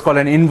do what's called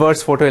an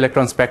inverse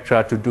photoelectron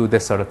spectra to do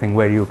this sort of thing,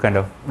 where you kind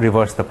of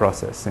reverse the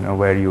process. You know,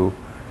 where you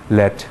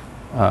let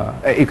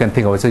you can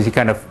think of it. So you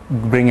kind of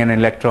bring in an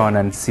electron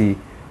and see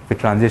if it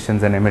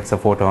transitions and emits a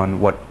photon.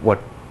 What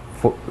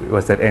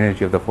was that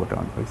energy of the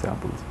photon, for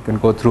example? So you can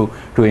go through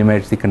to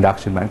image the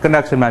conduction band.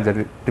 Conduction bands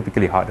are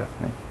typically harder.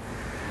 Right?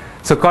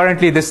 So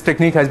currently, this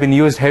technique has been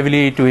used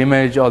heavily to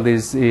image all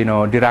these, you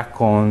know, Dirac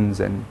cones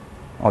and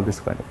all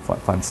this kind of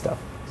fun stuff.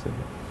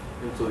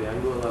 So the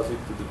angle allows you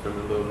to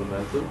determine the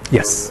momentum?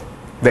 Yes,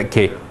 the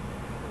K.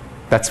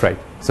 That's right.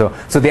 So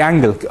the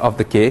angle of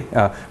the K.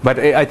 But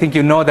I think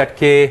you know that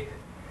K.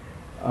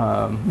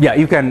 Yeah,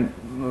 you can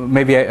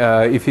maybe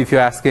if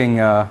you're asking.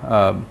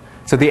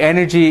 So the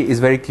energy is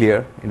very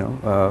clear, you know,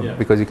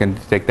 because you can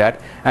detect that,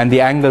 and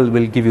the angle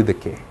will give you the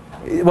K.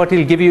 What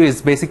it'll give you is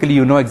basically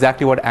you know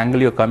exactly what angle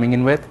you're coming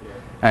in with,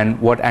 and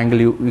what angle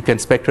you can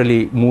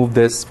spectrally move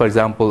this, for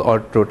example,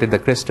 or rotate the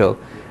crystal,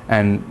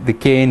 and the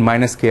K in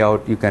minus K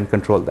out, you can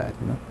control that.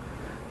 You know,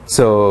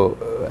 so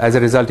as a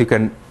result, you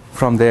can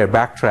from there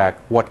backtrack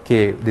what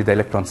K did the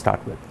electron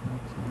start with.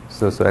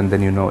 So and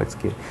then you know it's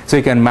K. So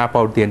you can map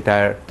out the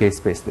entire K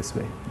space this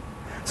way.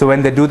 So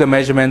when they do the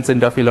measurements in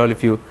Duffy Law,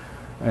 if you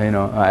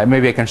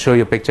maybe I can show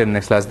you a picture in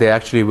next class. They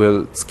actually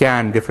will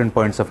scan different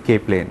points of K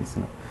planes.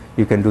 You know.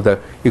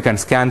 You can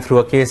scan through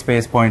a K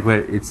space point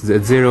where it's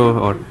at 0,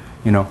 or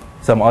you know,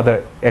 some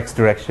other X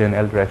direction,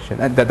 L direction,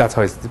 and that's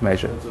how it's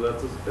measured. And so that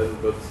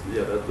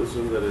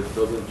assumes that it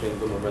doesn't change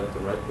the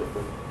momentum, right? The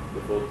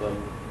photon.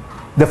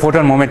 The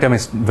photon momentum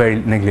is very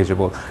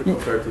negligible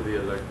compared to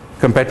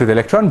the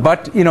electron.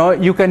 But you know,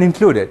 you can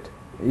include it.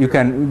 You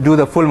can do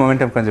the full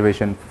momentum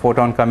conservation.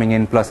 Photon coming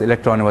in plus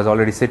electron was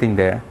already sitting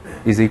there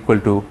is equal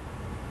to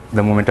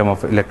the momentum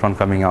of electron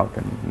coming out,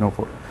 and no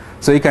photon.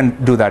 So you can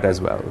do that as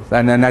well.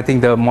 And then I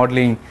think the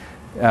modeling,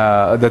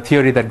 the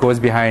theory that goes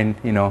behind,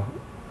 you know,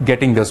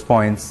 getting those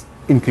points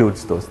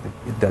includes those things.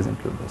 It does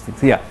include those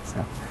things. Yeah.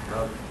 So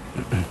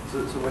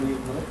when you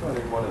electron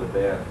in one of the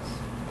bands,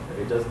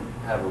 it doesn't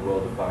have a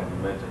well-defined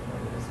momentum,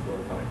 right? It has a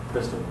well-defined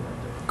crystal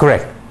momentum.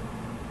 Correct.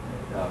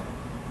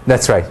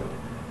 That's right. So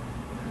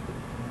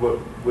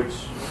which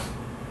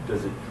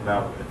does it come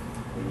out with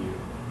when you?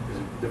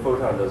 Because the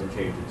photon doesn't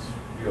change its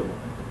real momentum.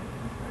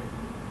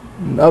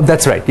 Oh,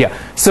 that's right. Yeah.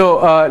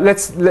 So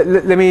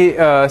let me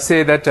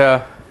say that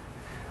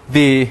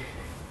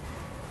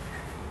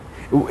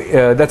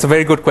that's a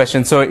very good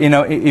question. So you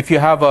know, if you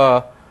have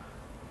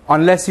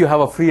unless you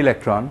have a free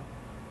electron,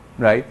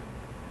 right?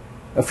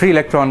 A free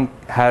electron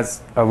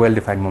has a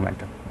well-defined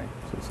momentum. Right?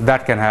 So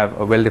that can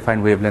have a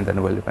well-defined wavelength and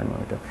a well-defined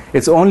momentum.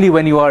 It's only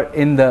when you are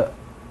in the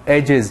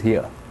edges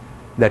here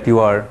that you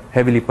are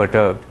heavily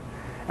perturbed,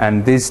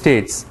 and these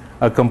states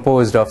are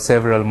composed of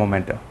several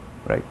momenta,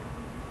 right?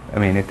 I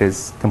mean, it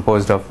is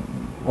composed of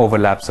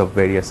overlaps of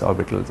various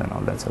orbitals and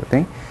all that sort of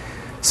thing.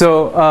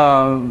 So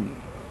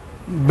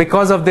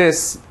because of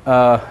this,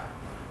 I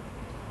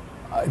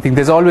think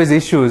there's always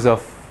issues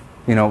of,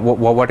 you know,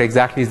 what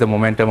exactly is the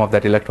momentum of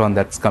that electron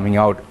that's coming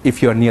out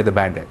if you're near the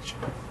band edge.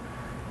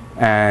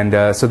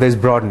 And so there's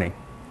broadening.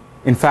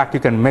 In fact, you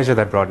can measure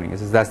that broadening.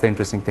 That's the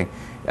interesting thing.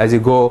 As you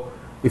go,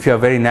 if you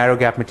have very narrow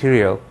gap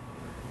material,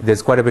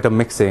 there's quite a bit of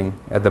mixing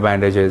at the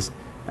band edges,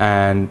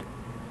 and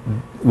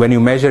when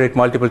you measure it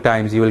multiple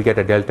times, you will get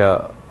a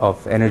delta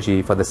of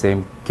energy for the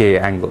same K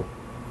angle.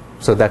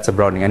 So that's a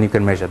broadening, and you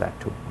can measure that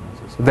too.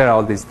 So there are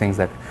all these things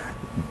that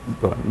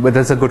go on. But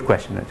that's a good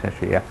question,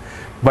 actually, yeah.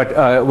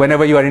 But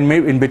whenever you are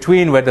in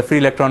between where the free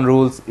electron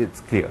rules, it's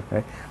clear,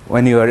 right?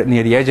 When you are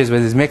near the edges where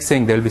there's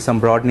mixing, there will be some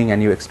broadening,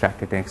 and you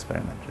extract it in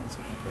experiment.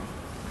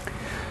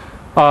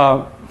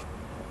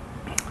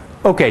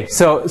 Okay,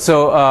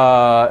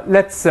 so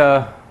let's...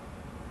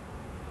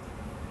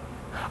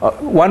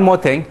 one more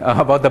thing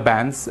about the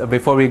bands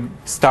before we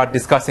start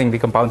discussing the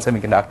compound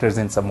semiconductors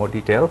in some more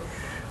detail.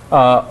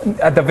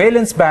 At the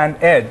valence band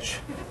edge,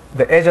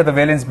 the edge of the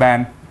valence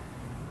band,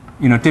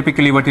 you know,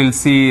 typically what you'll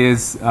see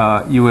is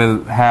you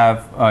will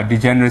have a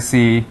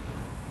degeneracy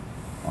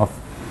of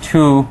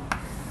 2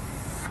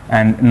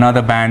 and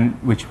another band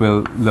which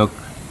will look,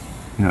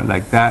 you know,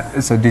 like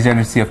that. So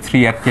degeneracy of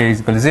 3 at k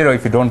is equal to 0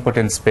 if you don't put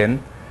in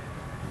spin.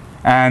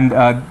 And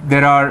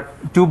there are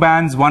 2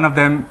 bands. One of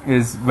them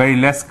is very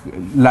less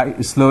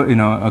slow, you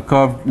know,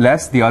 curved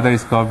less. The other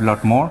is curved a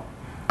lot more.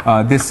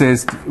 This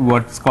is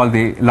what's called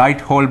the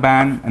light hole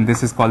band, and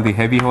this is called the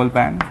heavy hole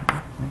band.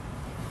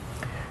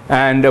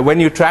 And when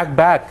you track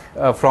back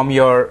from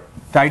your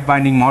tight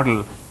binding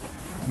model,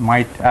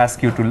 might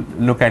ask you to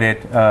look at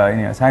it in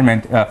your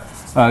assignment.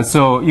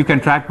 So you can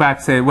track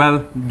back, say, well,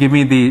 give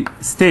me the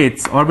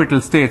states,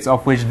 orbital states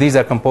of which these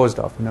are composed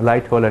of, you know,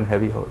 light hole and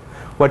heavy hole.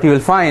 What you will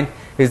find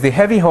is the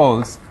heavy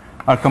holes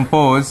are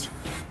composed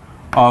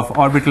of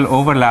orbital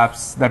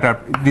overlaps that are,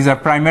 these are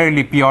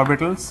primarily p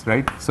orbitals,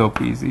 right? So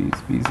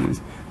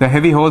PZs. The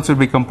heavy holes would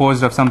be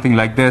composed of something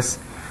like this,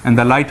 and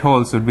the light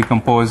holes would be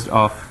composed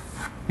of,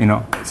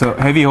 so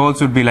heavy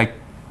holes would be like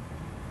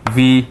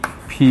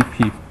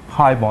VPP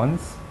pi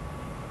bonds,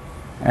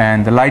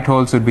 and the light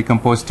holes would be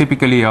composed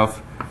typically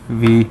of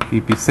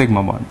VPP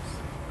sigma bonds.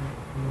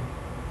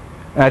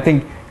 And I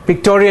think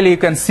pictorially you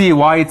can see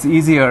why it's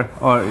easier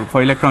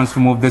for electrons to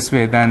move this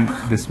way than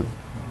this way.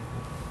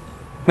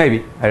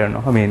 Maybe, I don't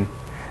know. I mean,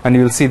 and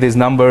you'll see these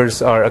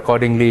numbers are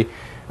accordingly,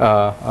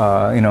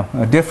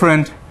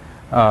 different.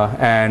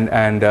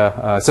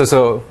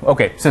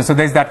 Okay. So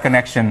there's that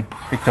connection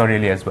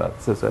pictorially as well.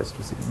 So as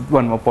to see.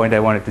 One more point I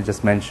wanted to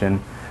just mention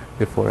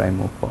before I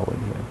move forward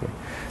here. Okay.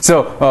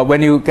 So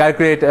when you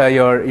calculate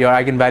your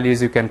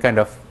eigenvalues, you can kind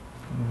of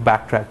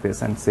backtrack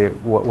this and say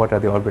what are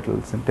the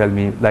orbitals, and tell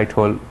me light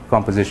hole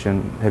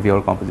composition, heavy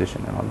hole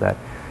composition, and all that.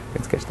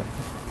 Let's sketch that.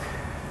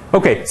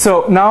 Okay,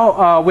 so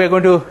now we're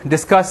going to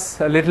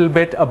discuss a little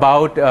bit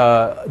about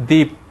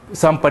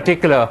some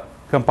particular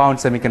compound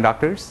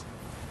semiconductors.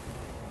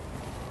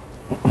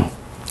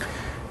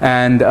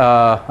 And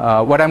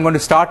what I'm going to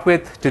start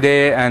with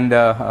today, and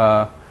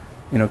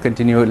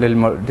continue a little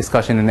more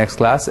discussion in the next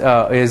class,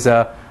 is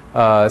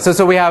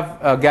so we have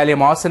gallium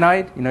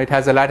arsenide. It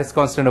has a lattice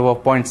constant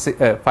of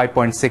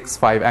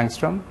 5.65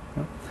 angstrom.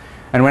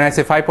 And when I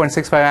say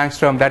 5.65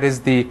 angstrom, that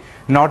is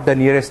not the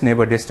nearest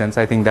neighbor distance.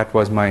 I think that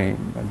was a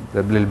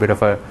little bit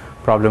of a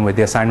problem with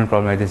the assignment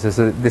problem. This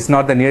is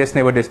not the nearest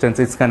neighbor distance.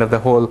 It's kind of the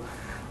whole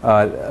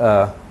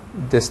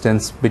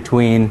distance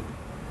between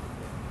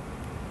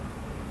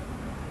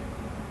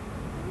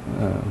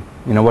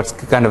what's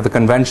kind of the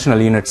conventional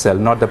unit cell,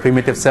 not the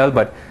primitive cell,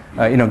 but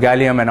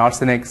gallium and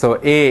arsenic. So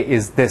A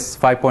is this,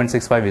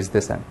 5.65 is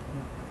this end.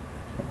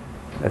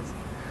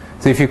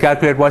 So if you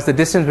calculate what's the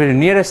distance between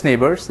nearest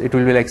neighbors, it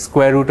will be like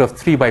square root of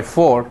 3 by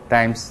 4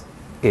 times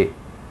A.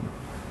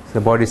 So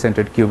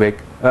body-centered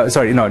cubic.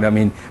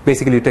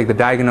 Basically you take the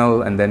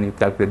diagonal and then you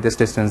calculate this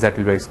distance. That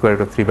will be like square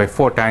root of 3 by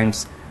 4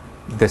 times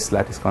this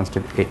lattice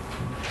constant A.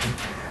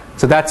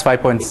 So that's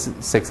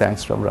 5.6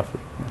 angstrom roughly.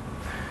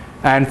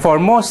 And for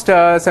most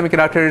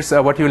semiconductors,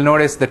 what you will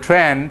notice the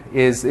trend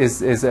is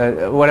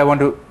what I want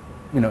to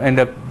end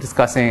up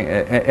discussing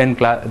in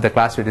the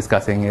class we're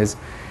discussing is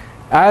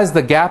as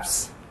the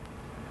gaps,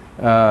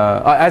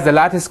 as the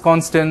lattice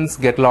constants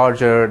get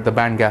larger, the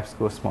band gaps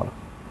go smaller.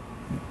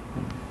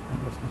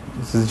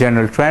 This is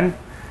general trend.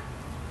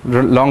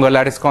 Longer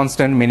lattice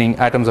constant, meaning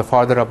atoms are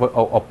farther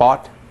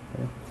apart,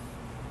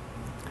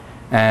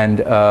 and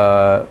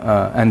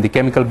the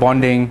chemical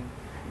bonding,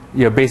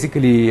 you're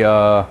basically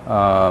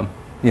your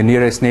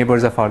nearest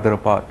neighbors are farther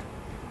apart,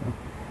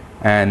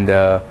 and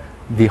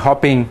the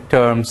hopping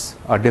terms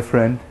are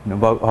different.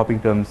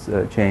 Hopping terms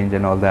change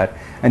and all that,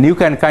 and you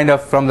can kind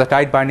of from the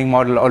tight binding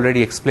model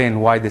already explain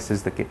why this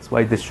is the case,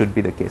 why this should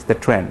be the case. The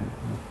trend,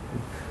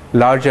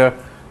 larger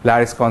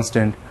lattice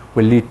constant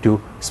will lead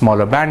to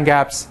smaller band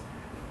gaps,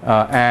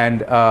 so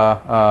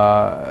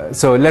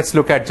let's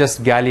look at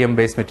just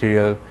gallium-based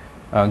material.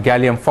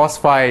 Gallium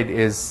phosphide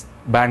is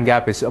band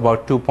gap is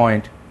about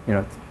 2.3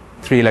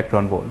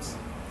 electron volts.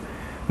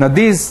 Now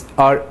these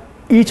are,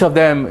 each of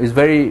them is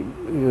very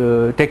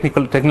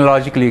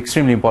technologically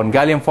extremely important.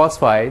 Gallium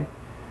phosphide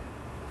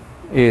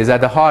is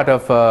at the heart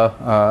of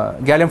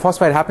gallium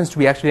phosphide happens to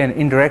be actually an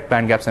indirect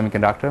band gap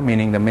semiconductor,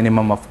 meaning the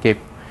minimum of K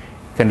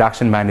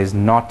conduction band is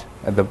not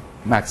at the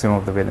maximum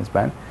of the valence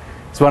band.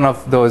 It's one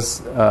of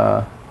those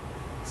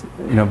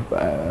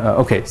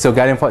okay, so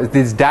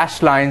these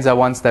dashed lines are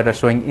ones that are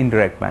showing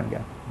indirect band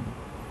gap.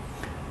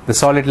 The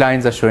solid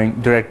lines are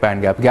showing direct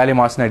band gap. Gallium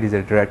arsenide is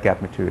a direct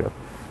gap material.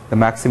 The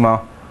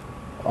maxima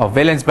of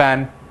valence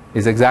band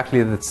is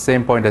exactly the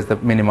same point as the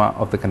minima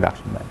of the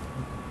conduction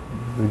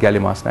band.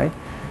 Gallium arsenide.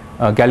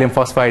 Gallium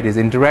phosphide is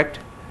indirect,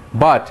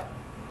 but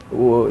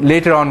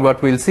later on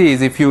what we'll see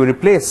is if you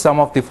replace some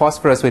of the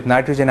phosphorus with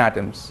nitrogen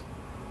atoms,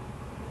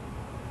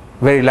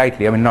 very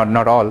lightly, I mean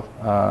not all,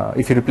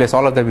 if you replace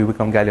all of them, you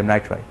become gallium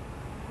nitride.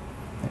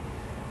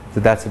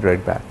 So that's a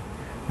direct band.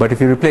 But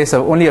if you replace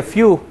only a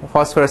few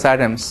phosphorus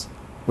atoms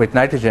with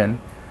nitrogen,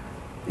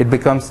 it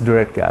becomes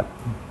direct gap.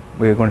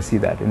 We're going to see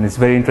that, and it's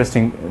very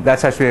interesting.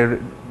 That's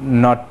actually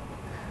not.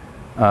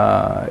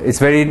 It's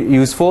very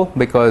useful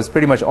because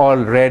pretty much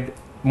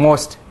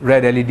most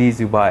red LEDs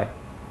you buy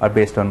are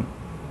based on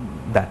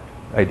that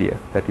idea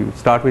that you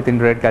start with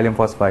indirect gallium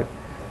phosphide,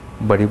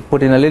 but you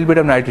put in a little bit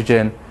of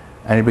nitrogen,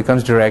 and it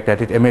becomes direct, and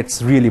it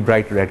emits really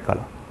bright red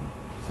color.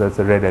 So it's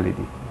a red LED.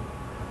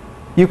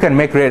 You can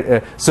make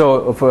red.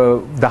 So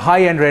for the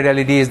high-end red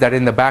LEDs that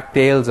in the back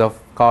tails of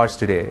cars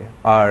today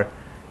are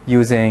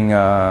using,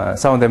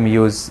 some of them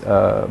use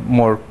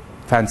more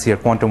fancier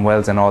quantum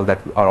wells and all that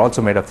are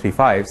also made of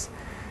 3,5s.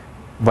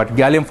 But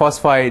gallium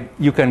phosphide,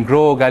 you can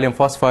grow gallium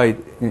phosphide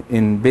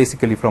in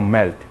basically from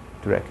melt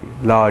directly,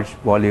 large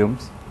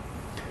volumes,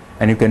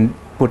 and you can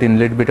put in a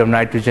little bit of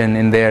nitrogen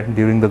in there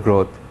during the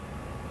growth.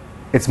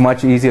 It's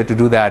much easier to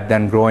do that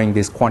than growing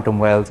these quantum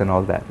wells and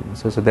all that.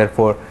 So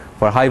therefore,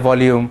 for high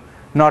volume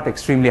not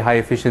extremely high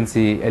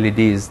efficiency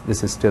LEDs,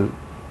 this is still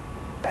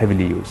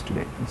heavily used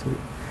today. So,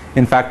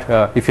 in fact,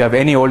 if you have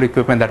any old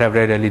equipment that have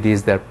red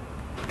LEDs, they're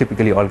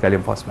typically all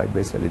gallium phosphide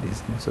based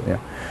LEDs. So yeah.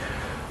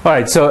 All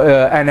right. So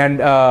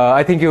and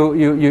I think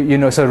you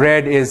know. So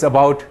red is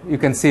about. You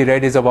can see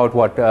red is about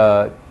what?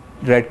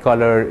 Red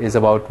color is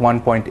about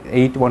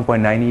 1.8,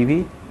 1.9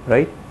 EV,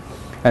 right?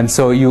 And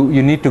so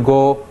you need to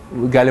go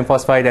gallium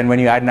phosphide, and when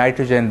you add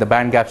nitrogen, the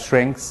band gap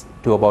shrinks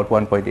to about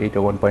 1.8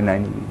 or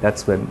 1.9 EV.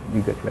 That's when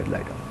you get red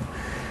light.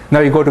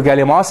 Now you go to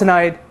gallium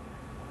arsenide.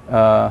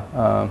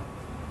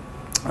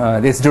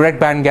 This direct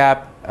band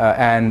gap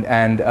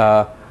and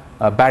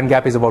band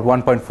gap is about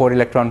 1.4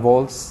 electron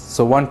volts.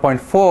 So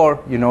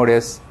 1.4, you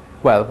notice,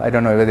 well, I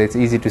don't know whether it's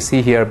easy to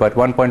see here, but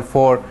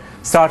 1.4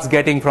 starts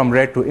getting from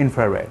red to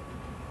infrared.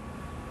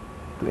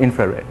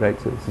 Right?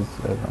 So this is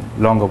a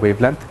longer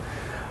wavelength.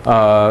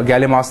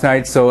 Gallium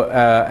arsenide. So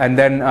and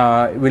then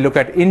we look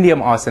at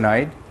indium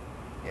arsenide,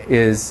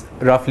 is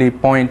roughly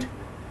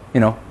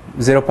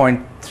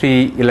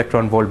 0.3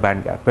 electron volt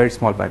band gap, very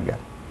small band gap.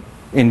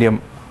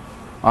 Indium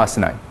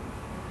arsenide.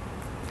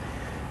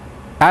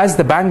 As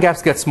the band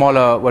gaps get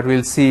smaller, what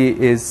we'll see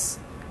is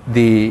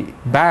the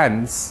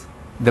bands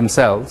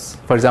themselves.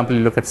 For example,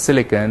 you look at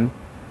silicon,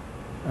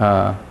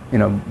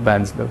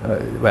 bands.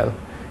 Well,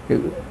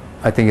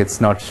 I think it's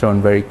not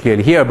shown very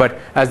clearly here, but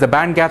as the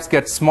band gaps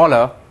get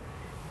smaller,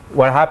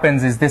 what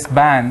happens is this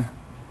band,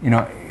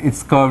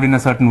 it's curved in a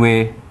certain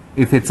way.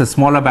 If it's a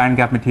smaller band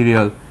gap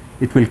material,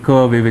 it will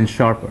curve even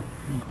sharper.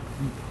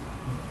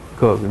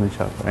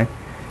 Right?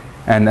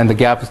 And the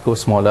gaps go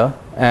smaller.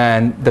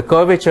 And the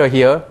curvature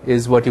here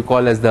is what you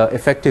call as the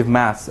effective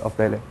mass of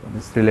the electron.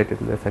 It's related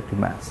to the effective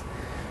mass.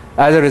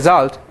 As a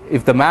result,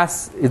 if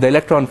the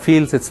electron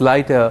feels it's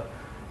lighter,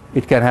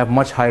 it can have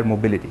much higher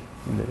mobility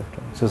in the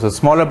electron. So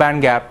smaller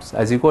band gaps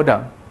as you go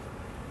down.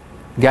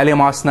 Gallium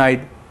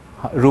arsenide,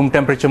 room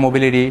temperature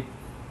mobility,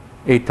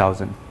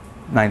 8,000,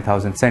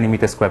 9,000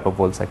 centimeters square per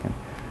volt second.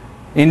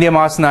 Indium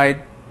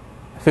arsenide,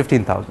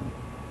 15,000,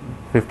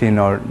 15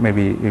 or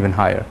maybe even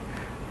higher.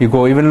 You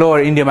go even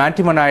lower, indium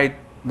antimonide,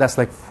 that's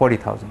like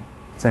 40,000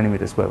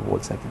 centimeters square per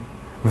volt second.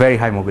 Very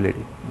high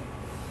mobility.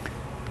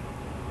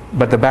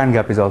 But the band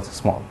gap is also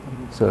small.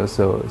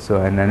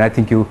 And I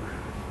think you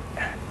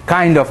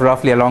kind of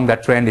roughly along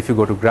that trend, if you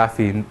go to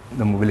graphene,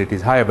 the mobility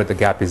is higher, but the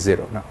gap is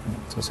 0 now.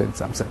 So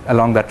it's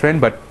along that trend,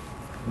 but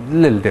a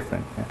little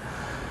different. Yeah.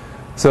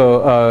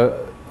 So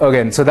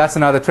again, so that's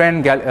another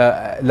trend.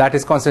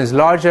 Lattice constant is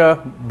larger,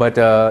 but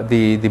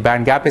the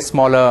band gap is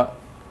smaller.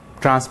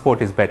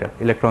 Transport is better.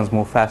 Electrons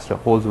move faster.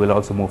 Holes will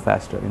also move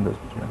faster in those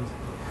materials.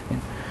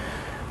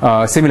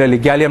 Similarly,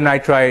 gallium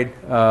nitride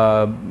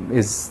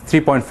is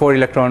 3.4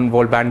 electron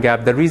volt band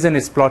gap. The reason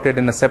it's plotted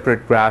in a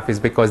separate graph is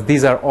because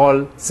these are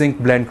all zinc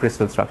blende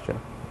crystal structure,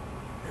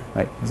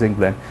 right? Zinc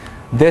blende.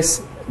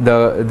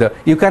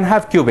 You can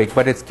have cubic,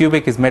 but its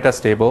cubic is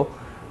metastable.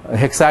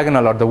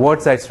 Hexagonal or the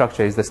word side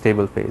structure is the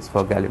stable phase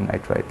for gallium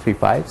nitride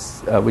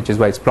 3,5s, which is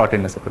why it's plotted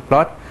in a separate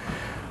plot.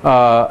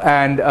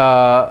 Now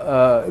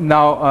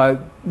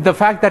the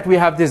fact that we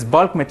have these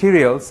bulk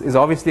materials is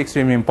obviously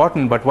extremely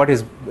important, but what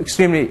is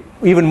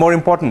even more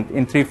important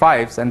in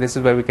 3,5s, and this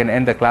is where we can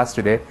end the class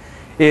today,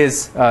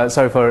 is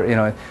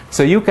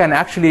so you can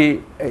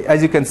actually,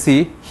 as you can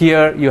see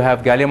here, you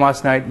have gallium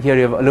arsenide, here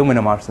you have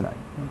aluminum arsenide.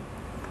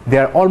 They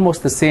are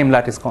almost the same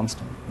lattice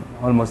constant,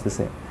 almost the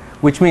same,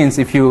 which means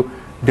if you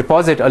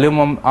deposit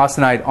aluminum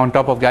arsenide on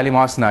top of gallium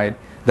arsenide,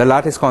 the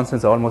lattice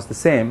constants are almost the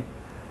same,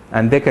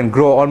 and they can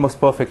grow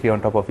almost perfectly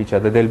on top of each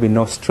other. There will be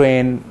no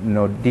strain,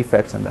 no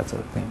defects, and that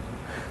sort of thing.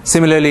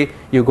 Similarly,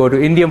 you go to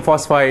indium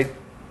phosphide,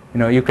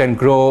 you can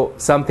grow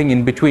something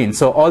in between.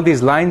 So all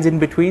these lines in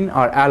between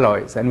are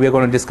alloys, and we're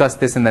going to discuss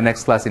this in the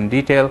next class in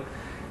detail.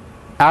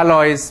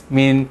 Alloys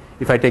mean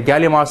if I take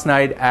gallium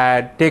arsenide,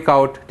 take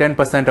out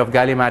 10% of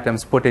gallium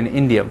atoms, put in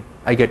indium,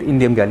 I get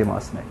indium gallium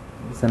arsenide.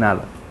 It's an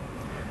alloy.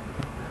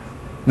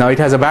 Now it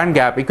has a band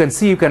gap. You can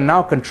see you can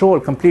now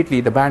control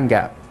completely the band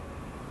gap.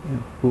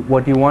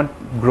 What you want,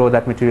 grow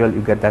that material,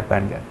 you get that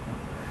band gap.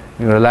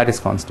 A lattice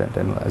constant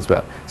as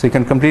well. So you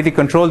can completely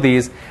control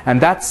these,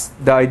 and that's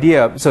the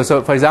idea.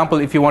 So for example,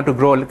 if you want to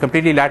grow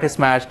completely lattice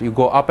matched, you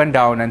go up and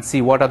down and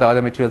see what are the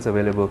other materials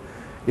available.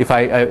 If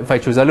I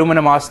choose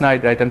aluminum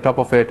arsenide right on top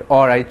of it,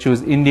 or I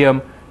choose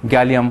indium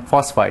gallium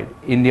phosphide,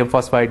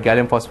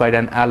 gallium phosphide,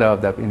 and alloy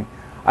of that,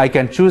 I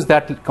can choose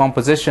that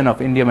composition of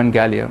indium and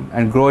gallium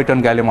and grow it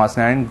on gallium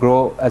arsenide and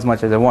grow as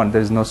much as I want.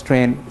 There is no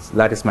strain, it's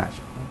lattice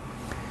matched.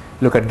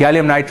 Look at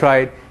gallium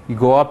nitride, you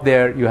go up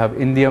there, you have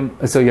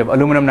indium, so you have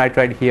aluminum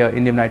nitride here,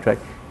 indium nitride.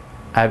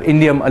 I have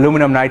indium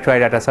aluminum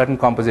nitride at a certain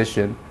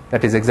composition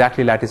that is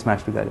exactly lattice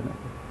matched to gallium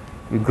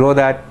nitride. You grow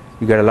that,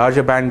 you get a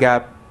larger band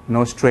gap,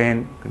 no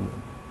strain.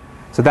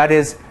 So that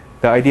is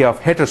the idea of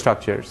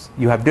heterostructures.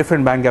 You have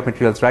different band gap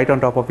materials right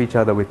on top of each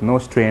other with no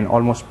strain,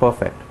 almost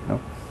perfect.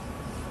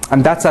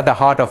 And that's at the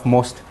heart of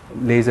most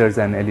lasers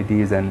and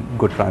LEDs and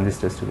good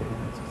transistors today.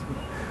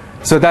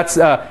 So that's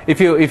if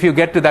you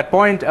get to that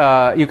point,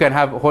 you can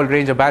have a whole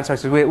range of band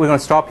structures. We're going to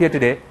stop here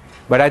today.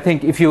 But I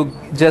think if you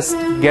just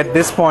get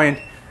this point,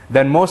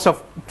 then most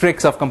of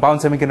tricks of compound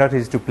semiconductor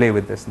is to play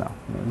with this now.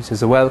 You say,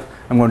 so, well,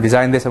 I'm going to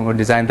design this, I'm going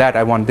to design that.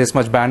 I want this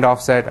much band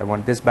offset. I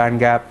want this band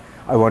gap.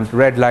 I want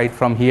red light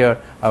from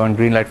here. I want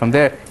green light from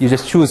there. You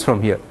just choose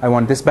from here. I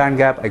want this band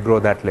gap. I grow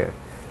that layer.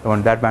 I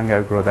want that band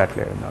gap. I grow that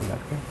layer. And all that.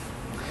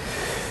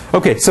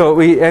 Okay, so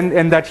we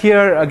end that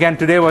here. Again,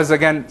 today was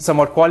again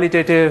somewhat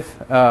qualitative,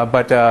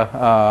 but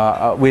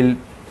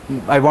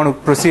I want to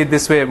proceed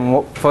this way.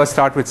 First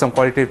start with some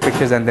qualitative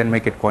pictures and then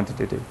make it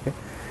quantitative. Okay?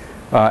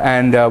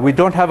 And we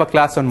don't have a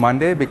class on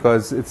Monday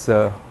because it's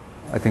I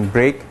think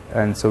break,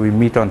 and so we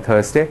meet on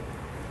Thursday.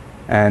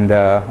 And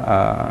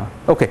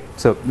okay,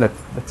 so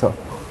that's all.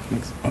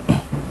 Thanks.